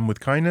treat them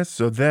with kindness.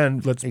 So then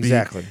let's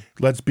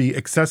be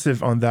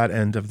excessive on that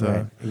end of the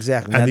Right,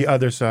 exactly. And Now, the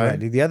other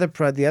side.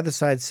 Right. The other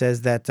side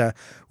says that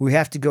we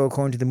have to go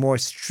according to the more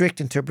strict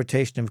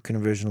interpretation of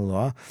conversion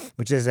law,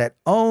 which is that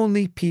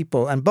only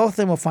people, and both of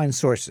them will find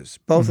sources,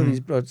 both of these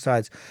both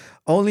sides,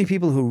 only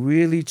people who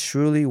really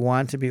truly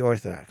want to be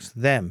Orthodox,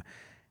 them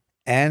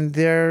and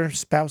their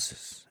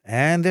spouses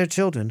and their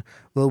children,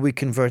 will we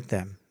convert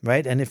them,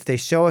 right? And if they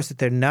show us that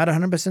they're not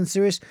 100%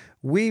 serious,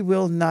 we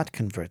will not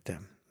convert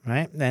them,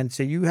 right? And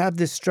so you have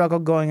this struggle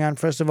going on,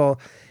 first of all,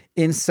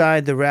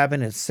 inside the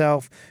rabbin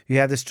itself. You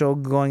have the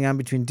struggle going on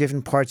between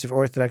different parts of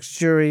Orthodox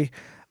Jewry.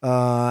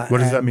 What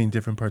does that mean,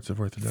 different parts of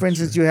Orthodox? For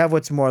instance, you have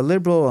what's more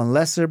liberal and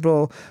less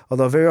liberal,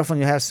 although very often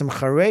you have some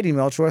Haredim,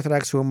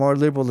 ultra-Orthodox, who are more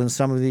liberal than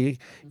some of the,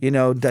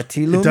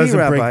 Dati Lumi rabbis. It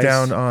doesn't break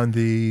down on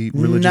the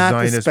religious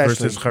Zionists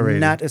versus Haredim.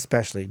 Not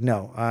especially,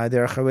 no.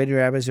 There are Haredi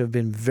rabbis who have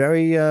been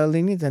very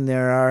lenient, and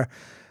there are,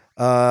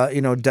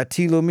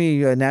 Dati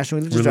Lumi, national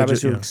religious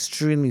rabbis who are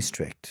extremely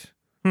strict,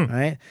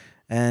 right?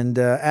 And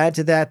add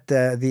to that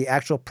the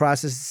actual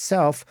process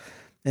itself,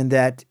 in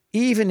that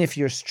even if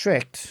you're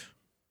strict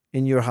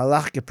in your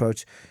halachic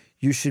approach,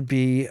 you should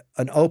be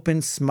an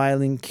open,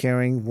 smiling,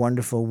 caring,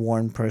 wonderful,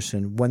 warm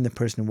person when the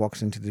person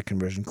walks into the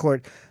conversion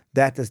court.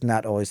 That does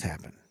not always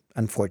happen,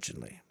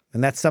 unfortunately.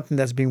 And that's something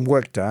that's being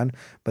worked on,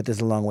 but there's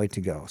a long way to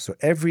go. So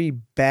every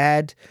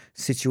bad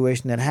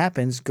situation that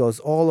happens goes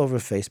all over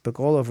Facebook,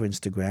 all over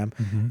Instagram,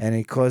 and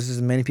it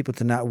causes many people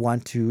to not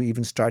want to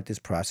even start this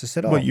process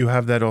at all. Well, you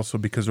have that also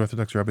because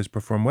Orthodox rabbis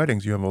perform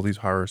weddings. You have all these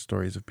horror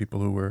stories of people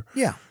who were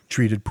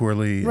treated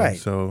poorly. Right. And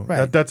so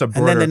right. That's a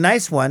broader... And then the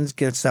nice ones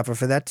suffer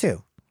for that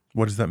too.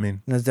 What does that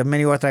mean? There's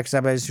many Orthodox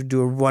rabbis who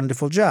do a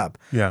wonderful job.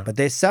 Yeah. But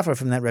they suffer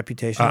from that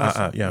reputation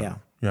also.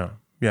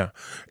 Yeah.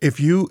 If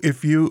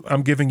you,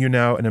 I'm giving you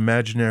now an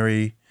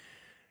imaginary,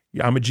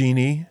 I'm a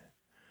genie.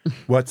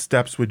 What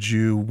steps would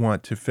you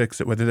want to fix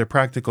it, whether they're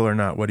practical or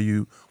not? What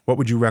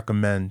would you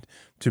recommend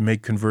to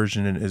make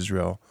conversion in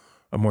Israel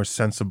a more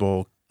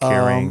sensible,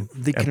 caring,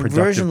 the and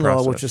conversion productive law,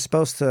 process? which was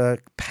supposed to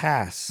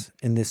pass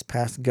in this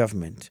past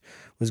government,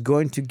 was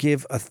going to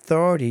give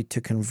authority to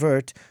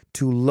convert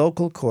to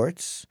local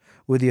courts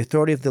with the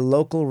authority of the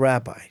local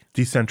rabbi.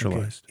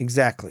 Decentralized. Okay,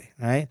 exactly,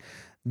 right?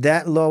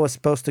 That law was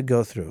supposed to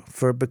go through.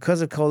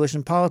 Because of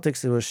coalition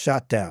politics, it was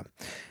shot down.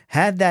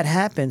 Had that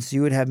happened, so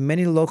you would have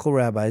many local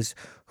rabbis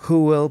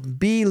who will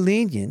be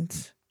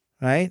lenient,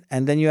 right?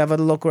 And then you have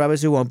other local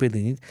rabbis who won't be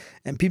lenient.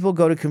 And people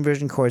go to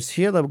conversion courts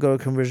here, they'll go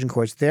to conversion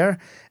courts there,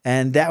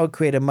 and that would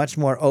create a much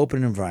more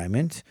open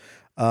environment.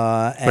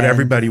 But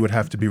everybody would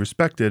have to be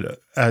respected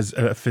as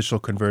an official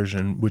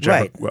conversion,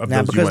 whichever of now,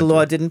 those because the you law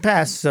went didn't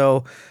pass,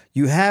 so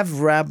you have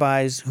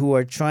rabbis who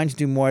are trying to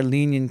do more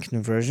lenient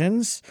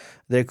conversions.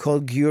 They're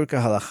called Giur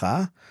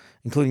Kahalacha,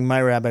 including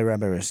my rabbi,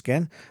 Rabbi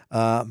Riskin.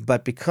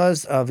 But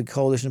because of the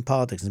coalition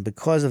politics and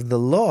because of the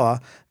law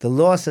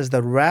says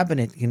the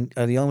rabbinate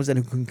are the only ones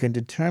that can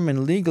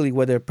determine legally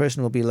whether a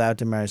person will be allowed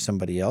to marry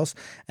somebody else.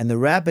 And the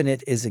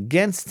rabbinate is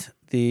against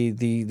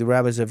the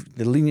rabbis of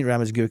the lenient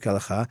rabbis Giur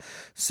Halacha.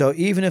 So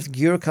even if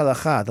Giur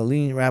Halacha, the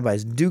lenient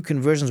rabbis, do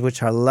conversions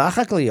which are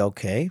halachically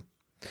okay,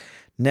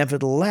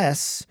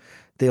 nevertheless,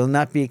 they will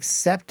not be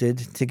accepted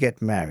to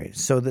get married.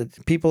 So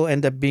that people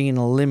end up being in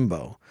a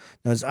limbo.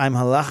 In other words, I'm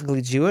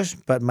halachically Jewish,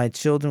 but my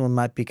children will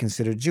not be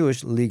considered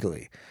Jewish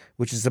legally,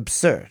 which is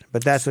absurd.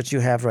 But that's what you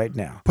have right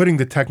now. Putting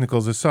the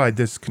technicals aside,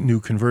 this new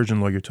conversion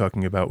law you're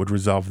talking about would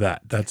resolve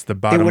that. That's the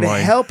bottom line. It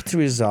would help to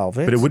resolve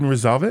it. But it wouldn't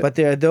resolve it? But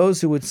there are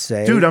those who would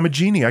say... Dude, I'm a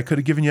genie. I could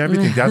have given you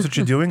everything. That's what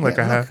you're doing? Like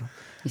I have...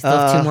 You still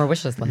have 2 more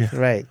wishes left.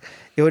 Right.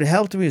 It would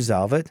help to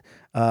resolve it.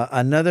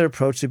 Another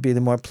approach would be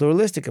the more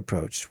pluralistic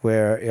approach,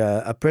 where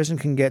a person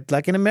can get,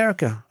 like in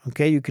America,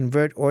 okay, you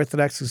convert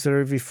Orthodox,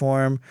 Conservative,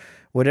 Reform,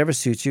 whatever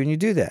suits you, and you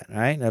do that,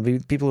 right?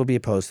 People will be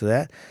opposed to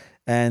that.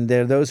 And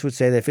there are those who would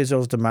say that if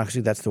Israel's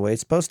democracy, that's the way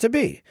it's supposed to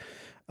be.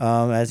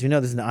 As you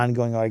know, there's an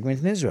ongoing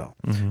argument in Israel.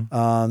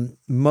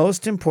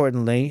 Most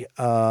importantly,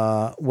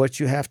 what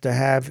you have to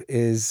have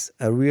is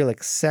a real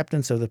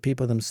acceptance of the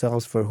people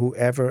themselves for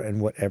whoever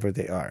and whatever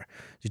they are.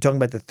 You're talking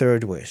about the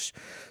third wish.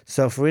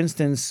 So, for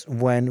instance,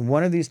 when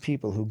one of these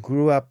people who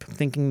grew up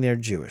thinking they're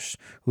Jewish,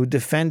 who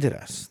defended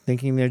us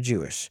thinking they're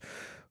Jewish,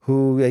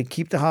 who they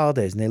keep the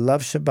holidays and they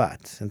love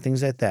Shabbat and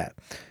things like that,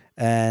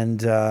 and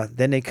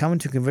then they come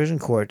into conversion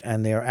court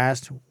and they are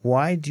asked,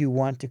 why do you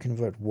want to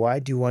convert? Why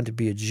do you want to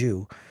be a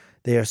Jew?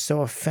 They are so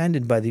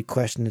offended by the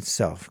question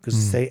itself because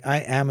they say,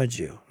 I am a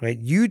Jew, right?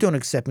 You don't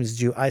accept me as a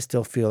Jew. I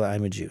still feel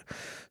I'm a Jew.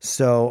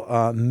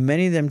 So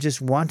many of them just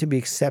want to be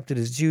accepted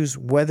as Jews,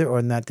 whether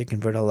or not they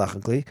convert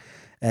halachically.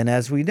 And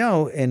as we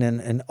know, in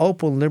an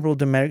open, liberal,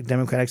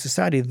 democratic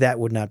society, that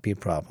would not be a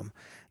problem.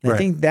 And I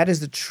think that is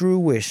the true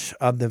wish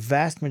of the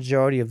vast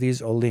majority of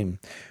these olim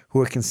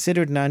who are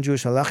considered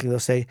non-Jewish halachic. They'll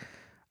say,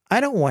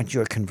 I don't want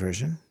your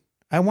conversion.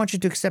 I want you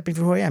to accept me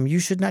for who I am. You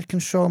should not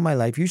control my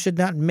life. You should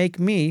not make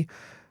me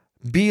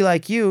be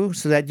like you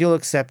so that you'll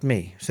accept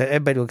me, so that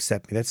everybody will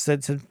accept me. That's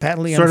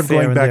patently sort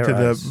unfair. Sort of going back to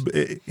eyes.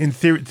 In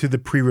theory, to the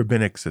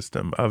pre-rabbinic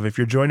system of if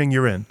you're joining,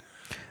 you're in.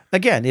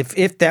 Again,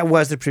 if that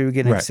was the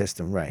pre-rabbinic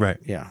system, right? Right.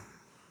 Yeah.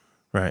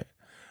 Right.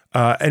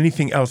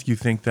 Anything else you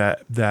think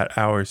that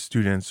our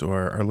students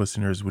or our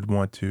listeners would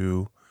want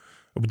to?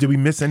 Did we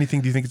miss anything?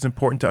 Do you think it's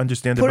important to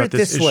understand about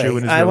this issue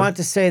in Israel? I want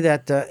to say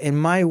that in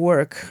my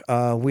work,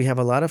 we have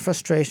a lot of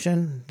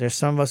frustration. There's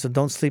some of us that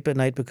don't sleep at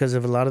night because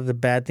of a lot of the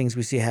bad things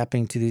we see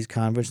happening to these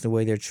converts, the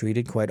way they're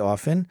treated quite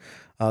often.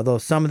 Although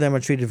some of them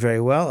are treated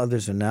very well,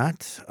 others are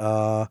not.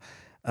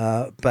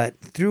 But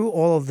through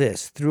all of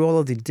this, through all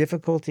of the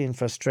difficulty and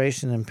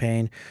frustration and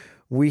pain,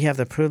 we have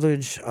the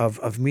privilege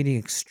of meeting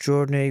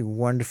extraordinary,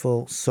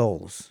 wonderful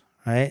souls,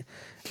 right?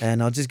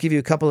 And I'll just give you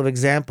a couple of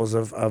examples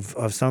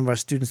of some of our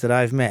students that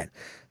I've met.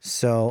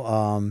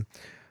 So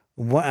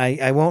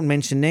I won't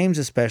mention names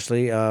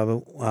especially. We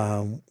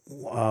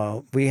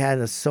had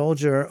a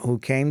soldier who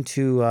came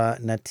to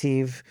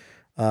Nativ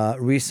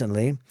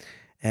recently,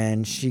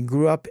 and she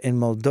grew up in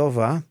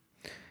Moldova,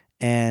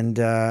 and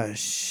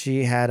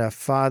she had a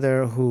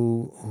father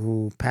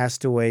who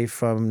passed away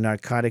from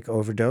narcotic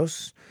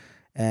overdose,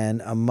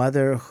 and a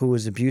mother who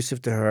was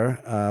abusive to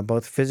her,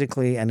 both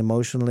physically and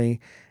emotionally,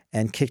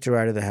 and kicked her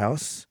out of the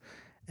house.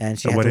 And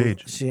she At what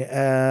age? She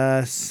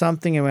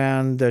something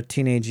around the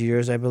teenage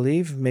years, I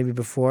believe, maybe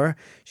before.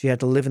 She had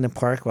to live in the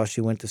park while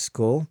she went to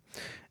school.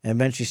 And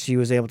eventually she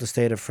was able to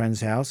stay at a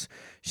friend's house.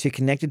 She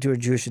connected to her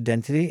Jewish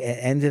identity and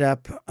ended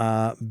up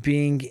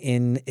being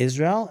in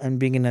Israel and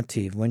being in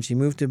Nativ. When she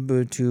moved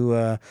to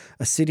a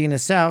city in the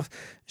south,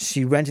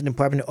 she rented an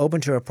apartment,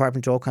 opened her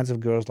apartment to all kinds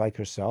of girls like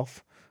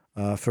herself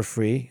for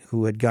free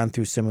who had gone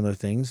through similar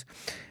things.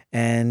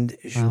 And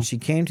she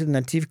came to the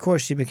Nativ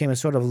course. She became a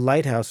sort of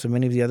lighthouse for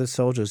many of the other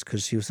soldiers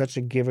because she was such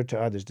a giver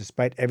to others,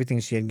 despite everything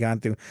she had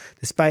gone through,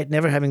 despite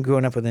never having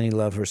grown up with any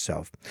love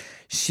herself.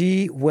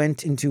 She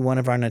went into one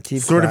of our Nativ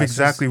classes. Sort of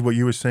exactly what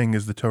you were saying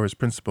is the Torah's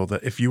principle,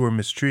 that if you were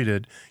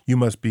mistreated, you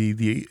must be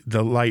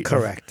the light.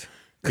 Correct.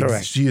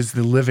 She is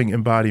the living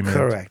embodiment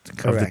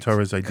of the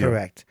Torah's idea.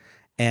 Correct.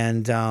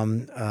 And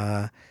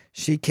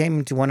she came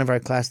into one of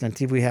our classes. In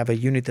Nativ, we have a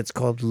unit that's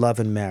called Love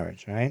and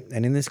Marriage, right?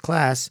 And in this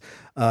class,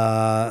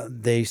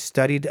 they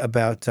studied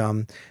about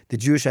the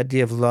Jewish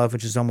idea of love,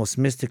 which is almost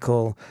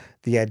mystical.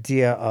 The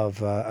idea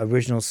of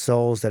original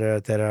souls that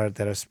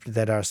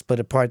are split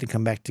apart to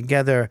come back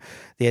together.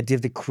 The idea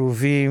of the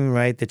kruvim,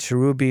 right? The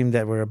cherubim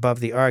that were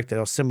above the ark that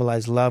all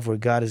symbolize love, where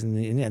God is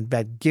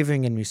about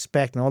giving and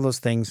respect and all those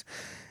things.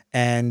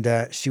 And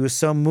she was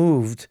so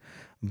moved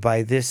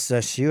by this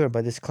shiur,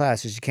 by this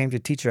class. She came to a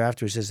teacher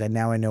afterwards and says,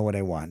 now I know what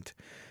I want.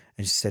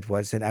 And she said, what?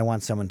 I said, I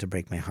want someone to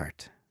break my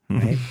heart,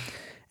 right?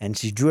 And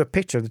she drew a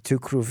picture of the two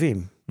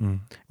kruvim,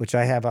 which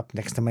I have up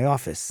next to my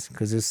office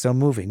because it's so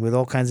moving, with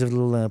all kinds of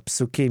little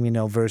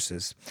psukim,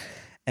 verses.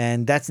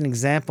 And that's an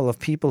example of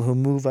people who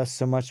move us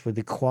so much with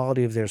the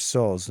quality of their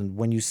souls. And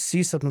when you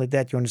see something like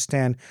that, you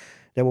understand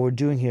that what we're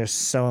doing here is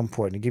so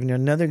important. I'll give you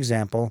another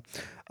example.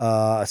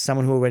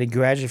 Someone who already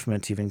graduated from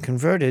Nativ and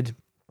converted.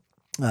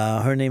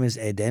 Her name is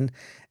Eden,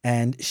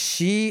 and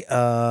she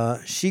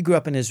grew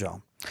up in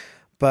Israel.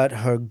 But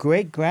her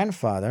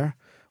great-grandfather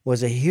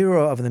was a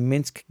hero of the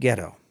Minsk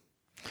ghetto.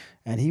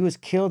 And he was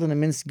killed in the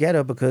Minsk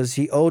ghetto because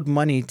he owed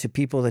money to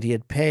people that he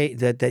had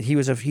paid.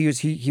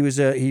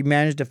 He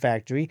managed a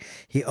factory.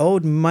 He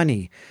owed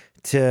money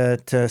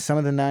to some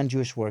of the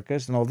non-Jewish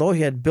workers. And although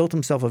he had built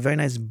himself a very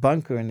nice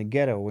bunker in the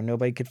ghetto where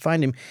nobody could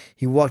find him,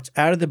 he walked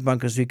out of the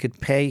bunker so he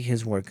could pay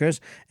his workers.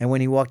 And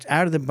when he walked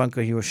out of the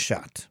bunker, he was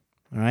shot.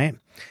 All right.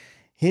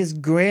 His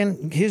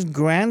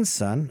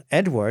grandson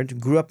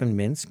Edward grew up in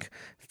Minsk,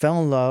 fell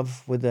in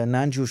love with a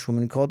non-Jewish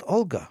woman called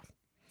Olga,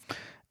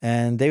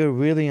 and they were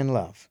really in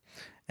love.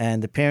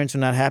 And the parents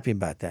were not happy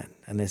about that.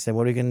 And they said,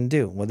 what are we going to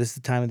do? Well, this is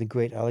the time of the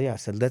great Aliyah. I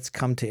said, let's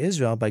come to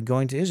Israel. By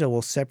going to Israel,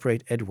 we'll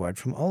separate Edward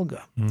from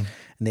Olga. And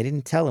they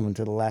didn't tell him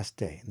until the last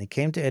day. And they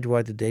came to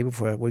Edward the day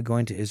before, we're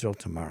going to Israel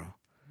tomorrow.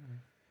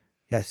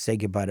 You have to say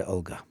goodbye to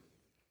Olga.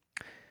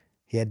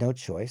 He had no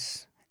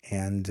choice,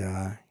 and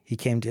he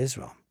came to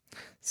Israel.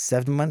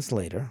 7 months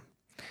later,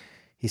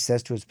 he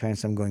says to his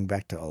parents, I'm going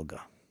back to Olga.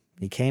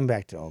 He came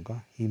back to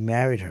Olga. He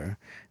married her.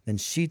 Then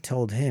she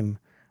told him,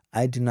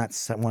 I do not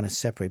want to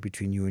separate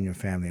between you and your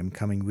family. I'm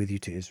coming with you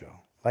to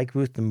Israel. Like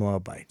Ruth the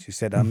Moabite. She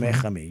said,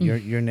 Amech Ami,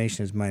 your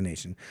nation is my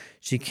nation.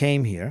 She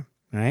came here,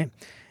 right?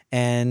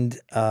 And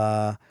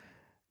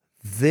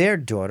their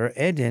daughter,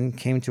 Eden,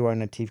 came to our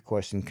Nativ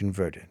course and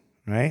converted,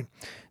 right?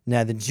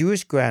 Now, the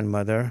Jewish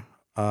grandmother,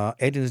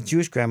 Eden's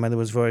Jewish grandmother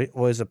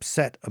was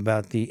upset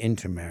about the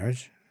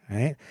intermarriage,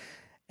 right?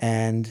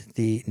 And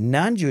the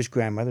non-Jewish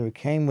grandmother who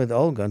came with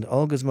Olga, and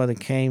Olga's mother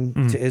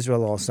came to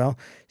Israel also,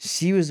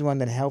 she was the one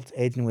that helped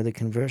Eden with the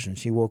conversion.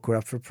 She woke her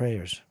up for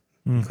prayers,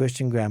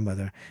 Christian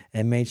grandmother,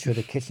 and made sure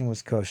the kitchen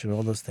was kosher,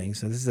 all those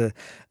things. So this is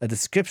a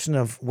description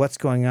of what's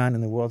going on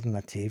in the world of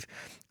Nativ.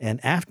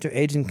 And after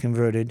Eden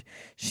converted,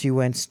 she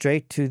went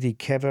straight to the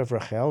Kever of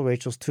Rachel,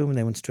 Rachel's tomb, and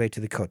they went straight to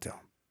the Kotel,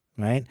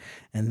 right?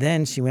 And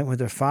then she went with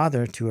her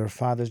father to her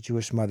father's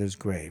Jewish mother's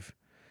grave.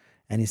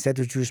 And he said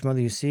to her Jewish mother,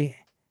 you see,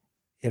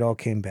 it all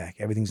came back.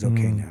 Everything's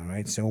okay now,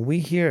 right? So when we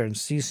hear and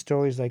see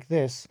stories like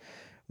this,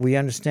 we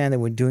understand that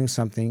we're doing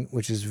something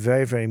which is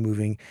very, very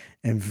moving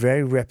and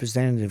very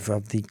representative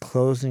of the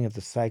closing of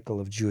the cycle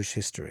of Jewish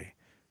history,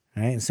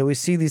 right? And so we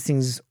see these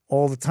things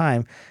all the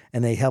time,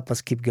 and they help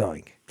us keep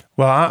going.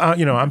 Well,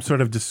 I'm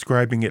sort of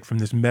describing it from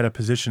this meta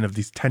position of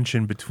this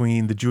tension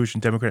between the Jewish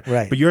and Democratic.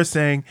 Right. But you're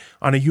saying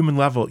on a human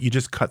level, you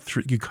just cut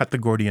the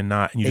Gordian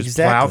knot and you just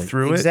plow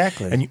through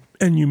it.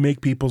 And you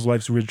make people's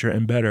lives richer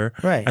and better.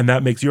 Right. And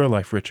that makes your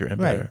life richer and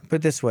better. Put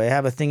it this way, I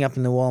have a thing up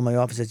in the wall in my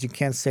office that says you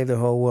can't save the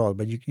whole world,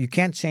 but you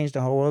can't change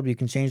the whole world, but you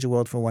can change the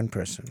world for one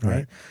person,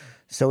 right?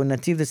 So in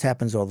Nativ, this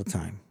happens all the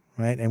time,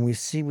 right? And we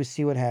see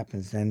what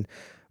happens. And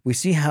we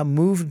see how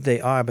moved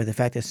they are by the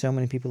fact there's so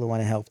many people who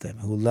want to help them,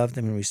 who love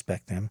them and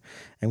respect them.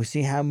 And we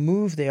see how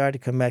moved they are to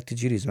come back to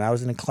Judaism. I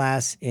was in a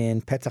class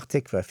in Petach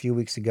Tikva a few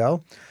weeks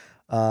ago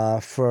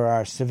for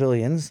our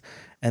civilians,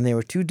 and there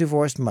were two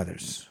divorced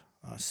mothers,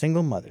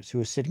 single mothers, who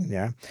were sitting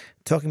there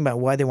talking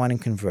about why they want to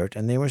convert.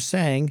 And they were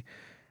saying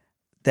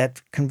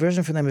that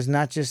conversion for them is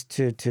not just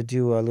to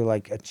do a little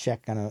like a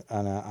check on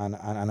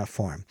a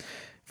form.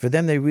 For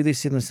them, they really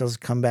see themselves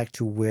come back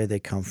to where they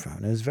come from.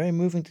 And it was very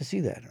moving to see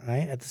that,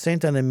 right? At the same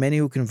time, there are many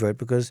who convert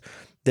because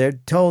they're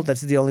told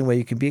that's the only way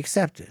you can be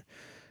accepted.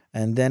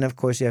 And then, of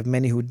course, you have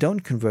many who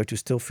don't convert who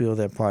still feel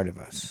they're part of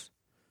us.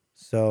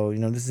 So,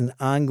 this is an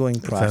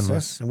ongoing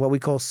process and what we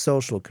call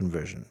social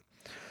conversion.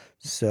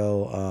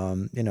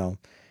 So,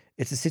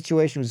 it's a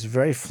situation that's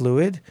very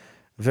fluid,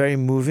 very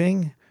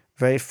moving,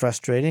 very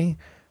frustrating,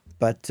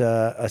 but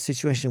a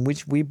situation in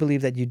which we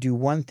believe that you do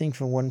one thing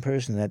for one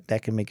person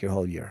that can make your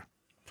whole year.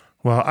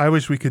 Well, I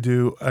wish we could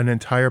do an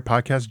entire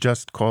podcast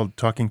just called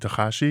Talking to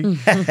Chashi,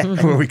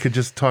 where we could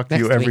just talk to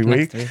you every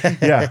week.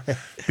 Yeah,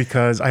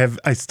 because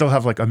I still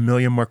have like a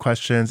million more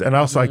questions, and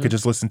also I could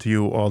just listen to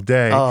you all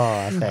day.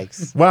 Oh,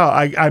 thanks. Well,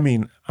 I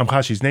mean, I'm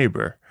Chashi's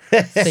neighbor. So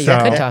you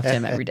could talk to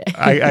him every day.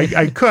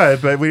 I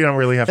could, but we don't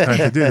really have time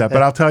to do that.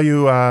 But I'll tell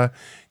you,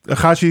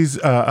 Chashi's,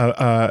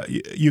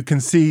 you can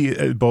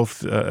see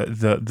both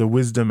the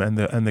wisdom and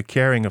the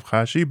caring of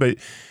Chashi, but,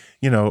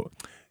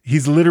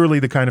 he's literally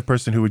the kind of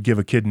person who would give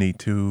a kidney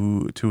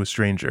to a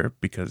stranger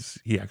because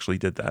he actually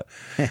did that.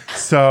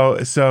 So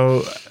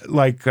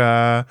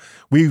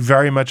we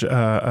very much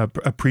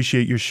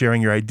appreciate you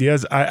sharing your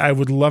ideas. I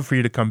would love for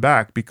you to come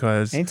back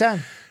because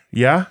anytime.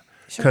 Yeah.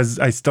 Because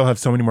I still have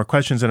so many more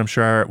questions, and I'm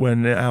sure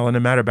when Alan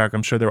and Matt are back,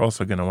 I'm sure they're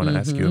also going to want to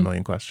ask you a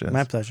million questions.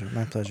 My pleasure.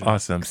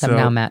 Awesome. So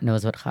now Matt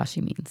knows what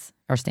Chashi means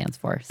or stands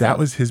for. So. That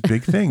was his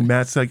big thing.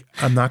 Matt's like,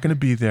 I'm not going to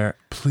be there.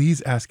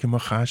 Please ask him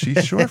what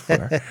Chashi's short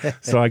for.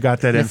 So I got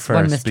that in first.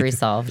 One mystery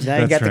solved. Now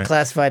you got the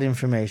classified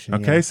information.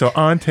 Okay, so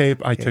on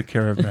tape, I took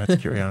care of Matt's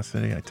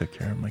curiosity. I took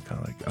care of my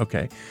colleague.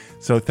 Okay,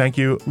 so thank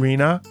you,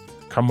 Rena.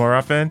 Come more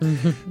often.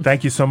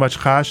 Thank you so much,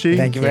 Chashi.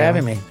 Thank you for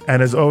having me.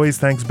 And as always,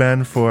 thanks,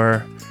 Ben,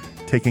 for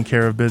taking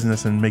care of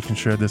business and making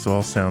sure this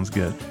all sounds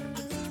good.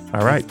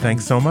 All right.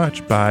 Thanks so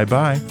much.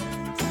 Bye-bye.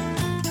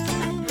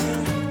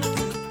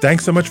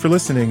 Thanks so much for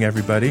listening,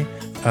 everybody.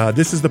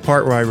 This is the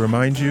part where I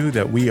remind you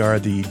that we are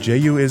the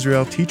JU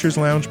Israel Teachers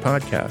Lounge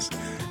podcast.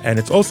 And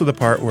it's also the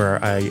part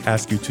where I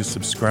ask you to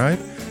subscribe,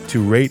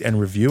 to rate and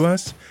review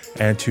us,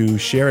 and to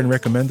share and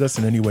recommend us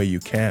in any way you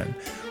can.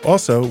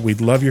 Also,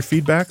 we'd love your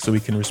feedback so we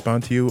can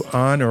respond to you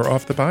on or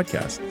off the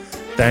podcast.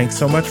 Thanks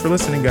so much for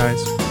listening,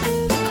 guys.